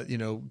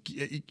 too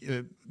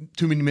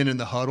many men in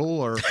the huddle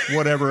or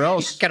whatever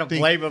else. Got to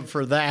blame him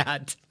for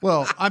that.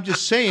 Well, I'm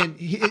just saying,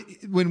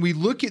 when we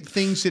look at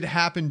things that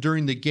happen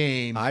during the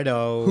game, I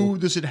know. Who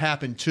does it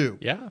happen to?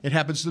 Yeah. It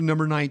happens to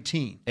number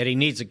 19. And he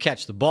needs to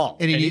catch the ball.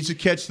 And he needs to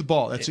catch the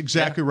ball. That's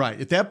exactly right.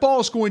 If that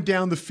ball is going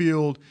down the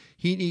field,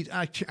 he needs.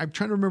 I'm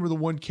trying to remember the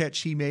one catch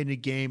he made in a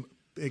game,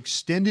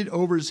 extended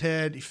over his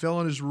head. He fell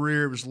on his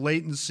rear. It was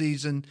late in the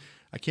season.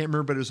 I can't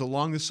remember, but it was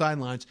along the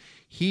sidelines.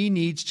 He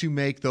needs to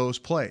make those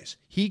plays.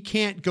 He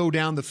can't go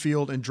down the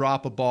field and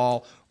drop a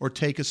ball or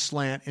take a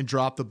slant and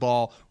drop the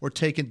ball or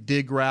take a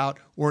dig route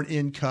or an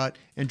in cut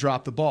and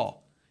drop the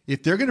ball.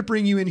 If they're going to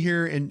bring you in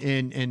here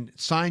and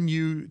sign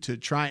you to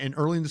try and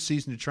early in the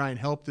season to try and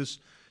help this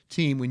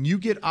team, when you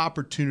get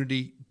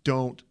opportunity,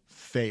 don't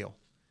fail.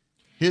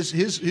 His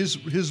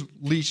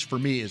leash for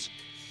me is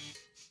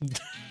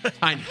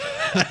tiny.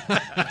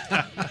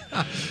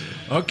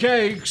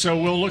 Okay, so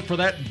we'll look for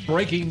that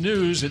breaking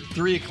news at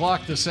 3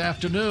 o'clock this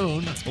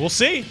afternoon. We'll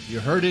see. You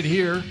heard it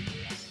here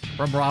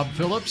from Rob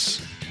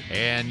Phillips,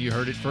 and you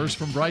heard it first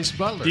from Bryce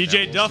Butler.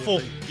 DJ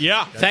Duffel,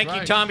 yeah. Thank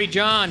you, Tommy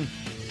John.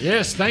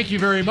 Yes, thank you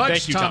very much,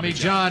 Thank you, Tommy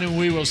John, and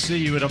we will see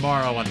you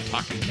tomorrow on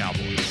Talking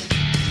Cowboys.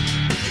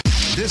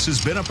 This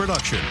has been a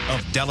production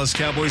of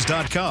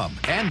DallasCowboys.com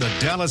and the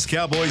Dallas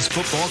Cowboys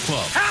Football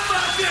Club. How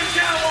about this,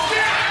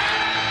 Cowboys?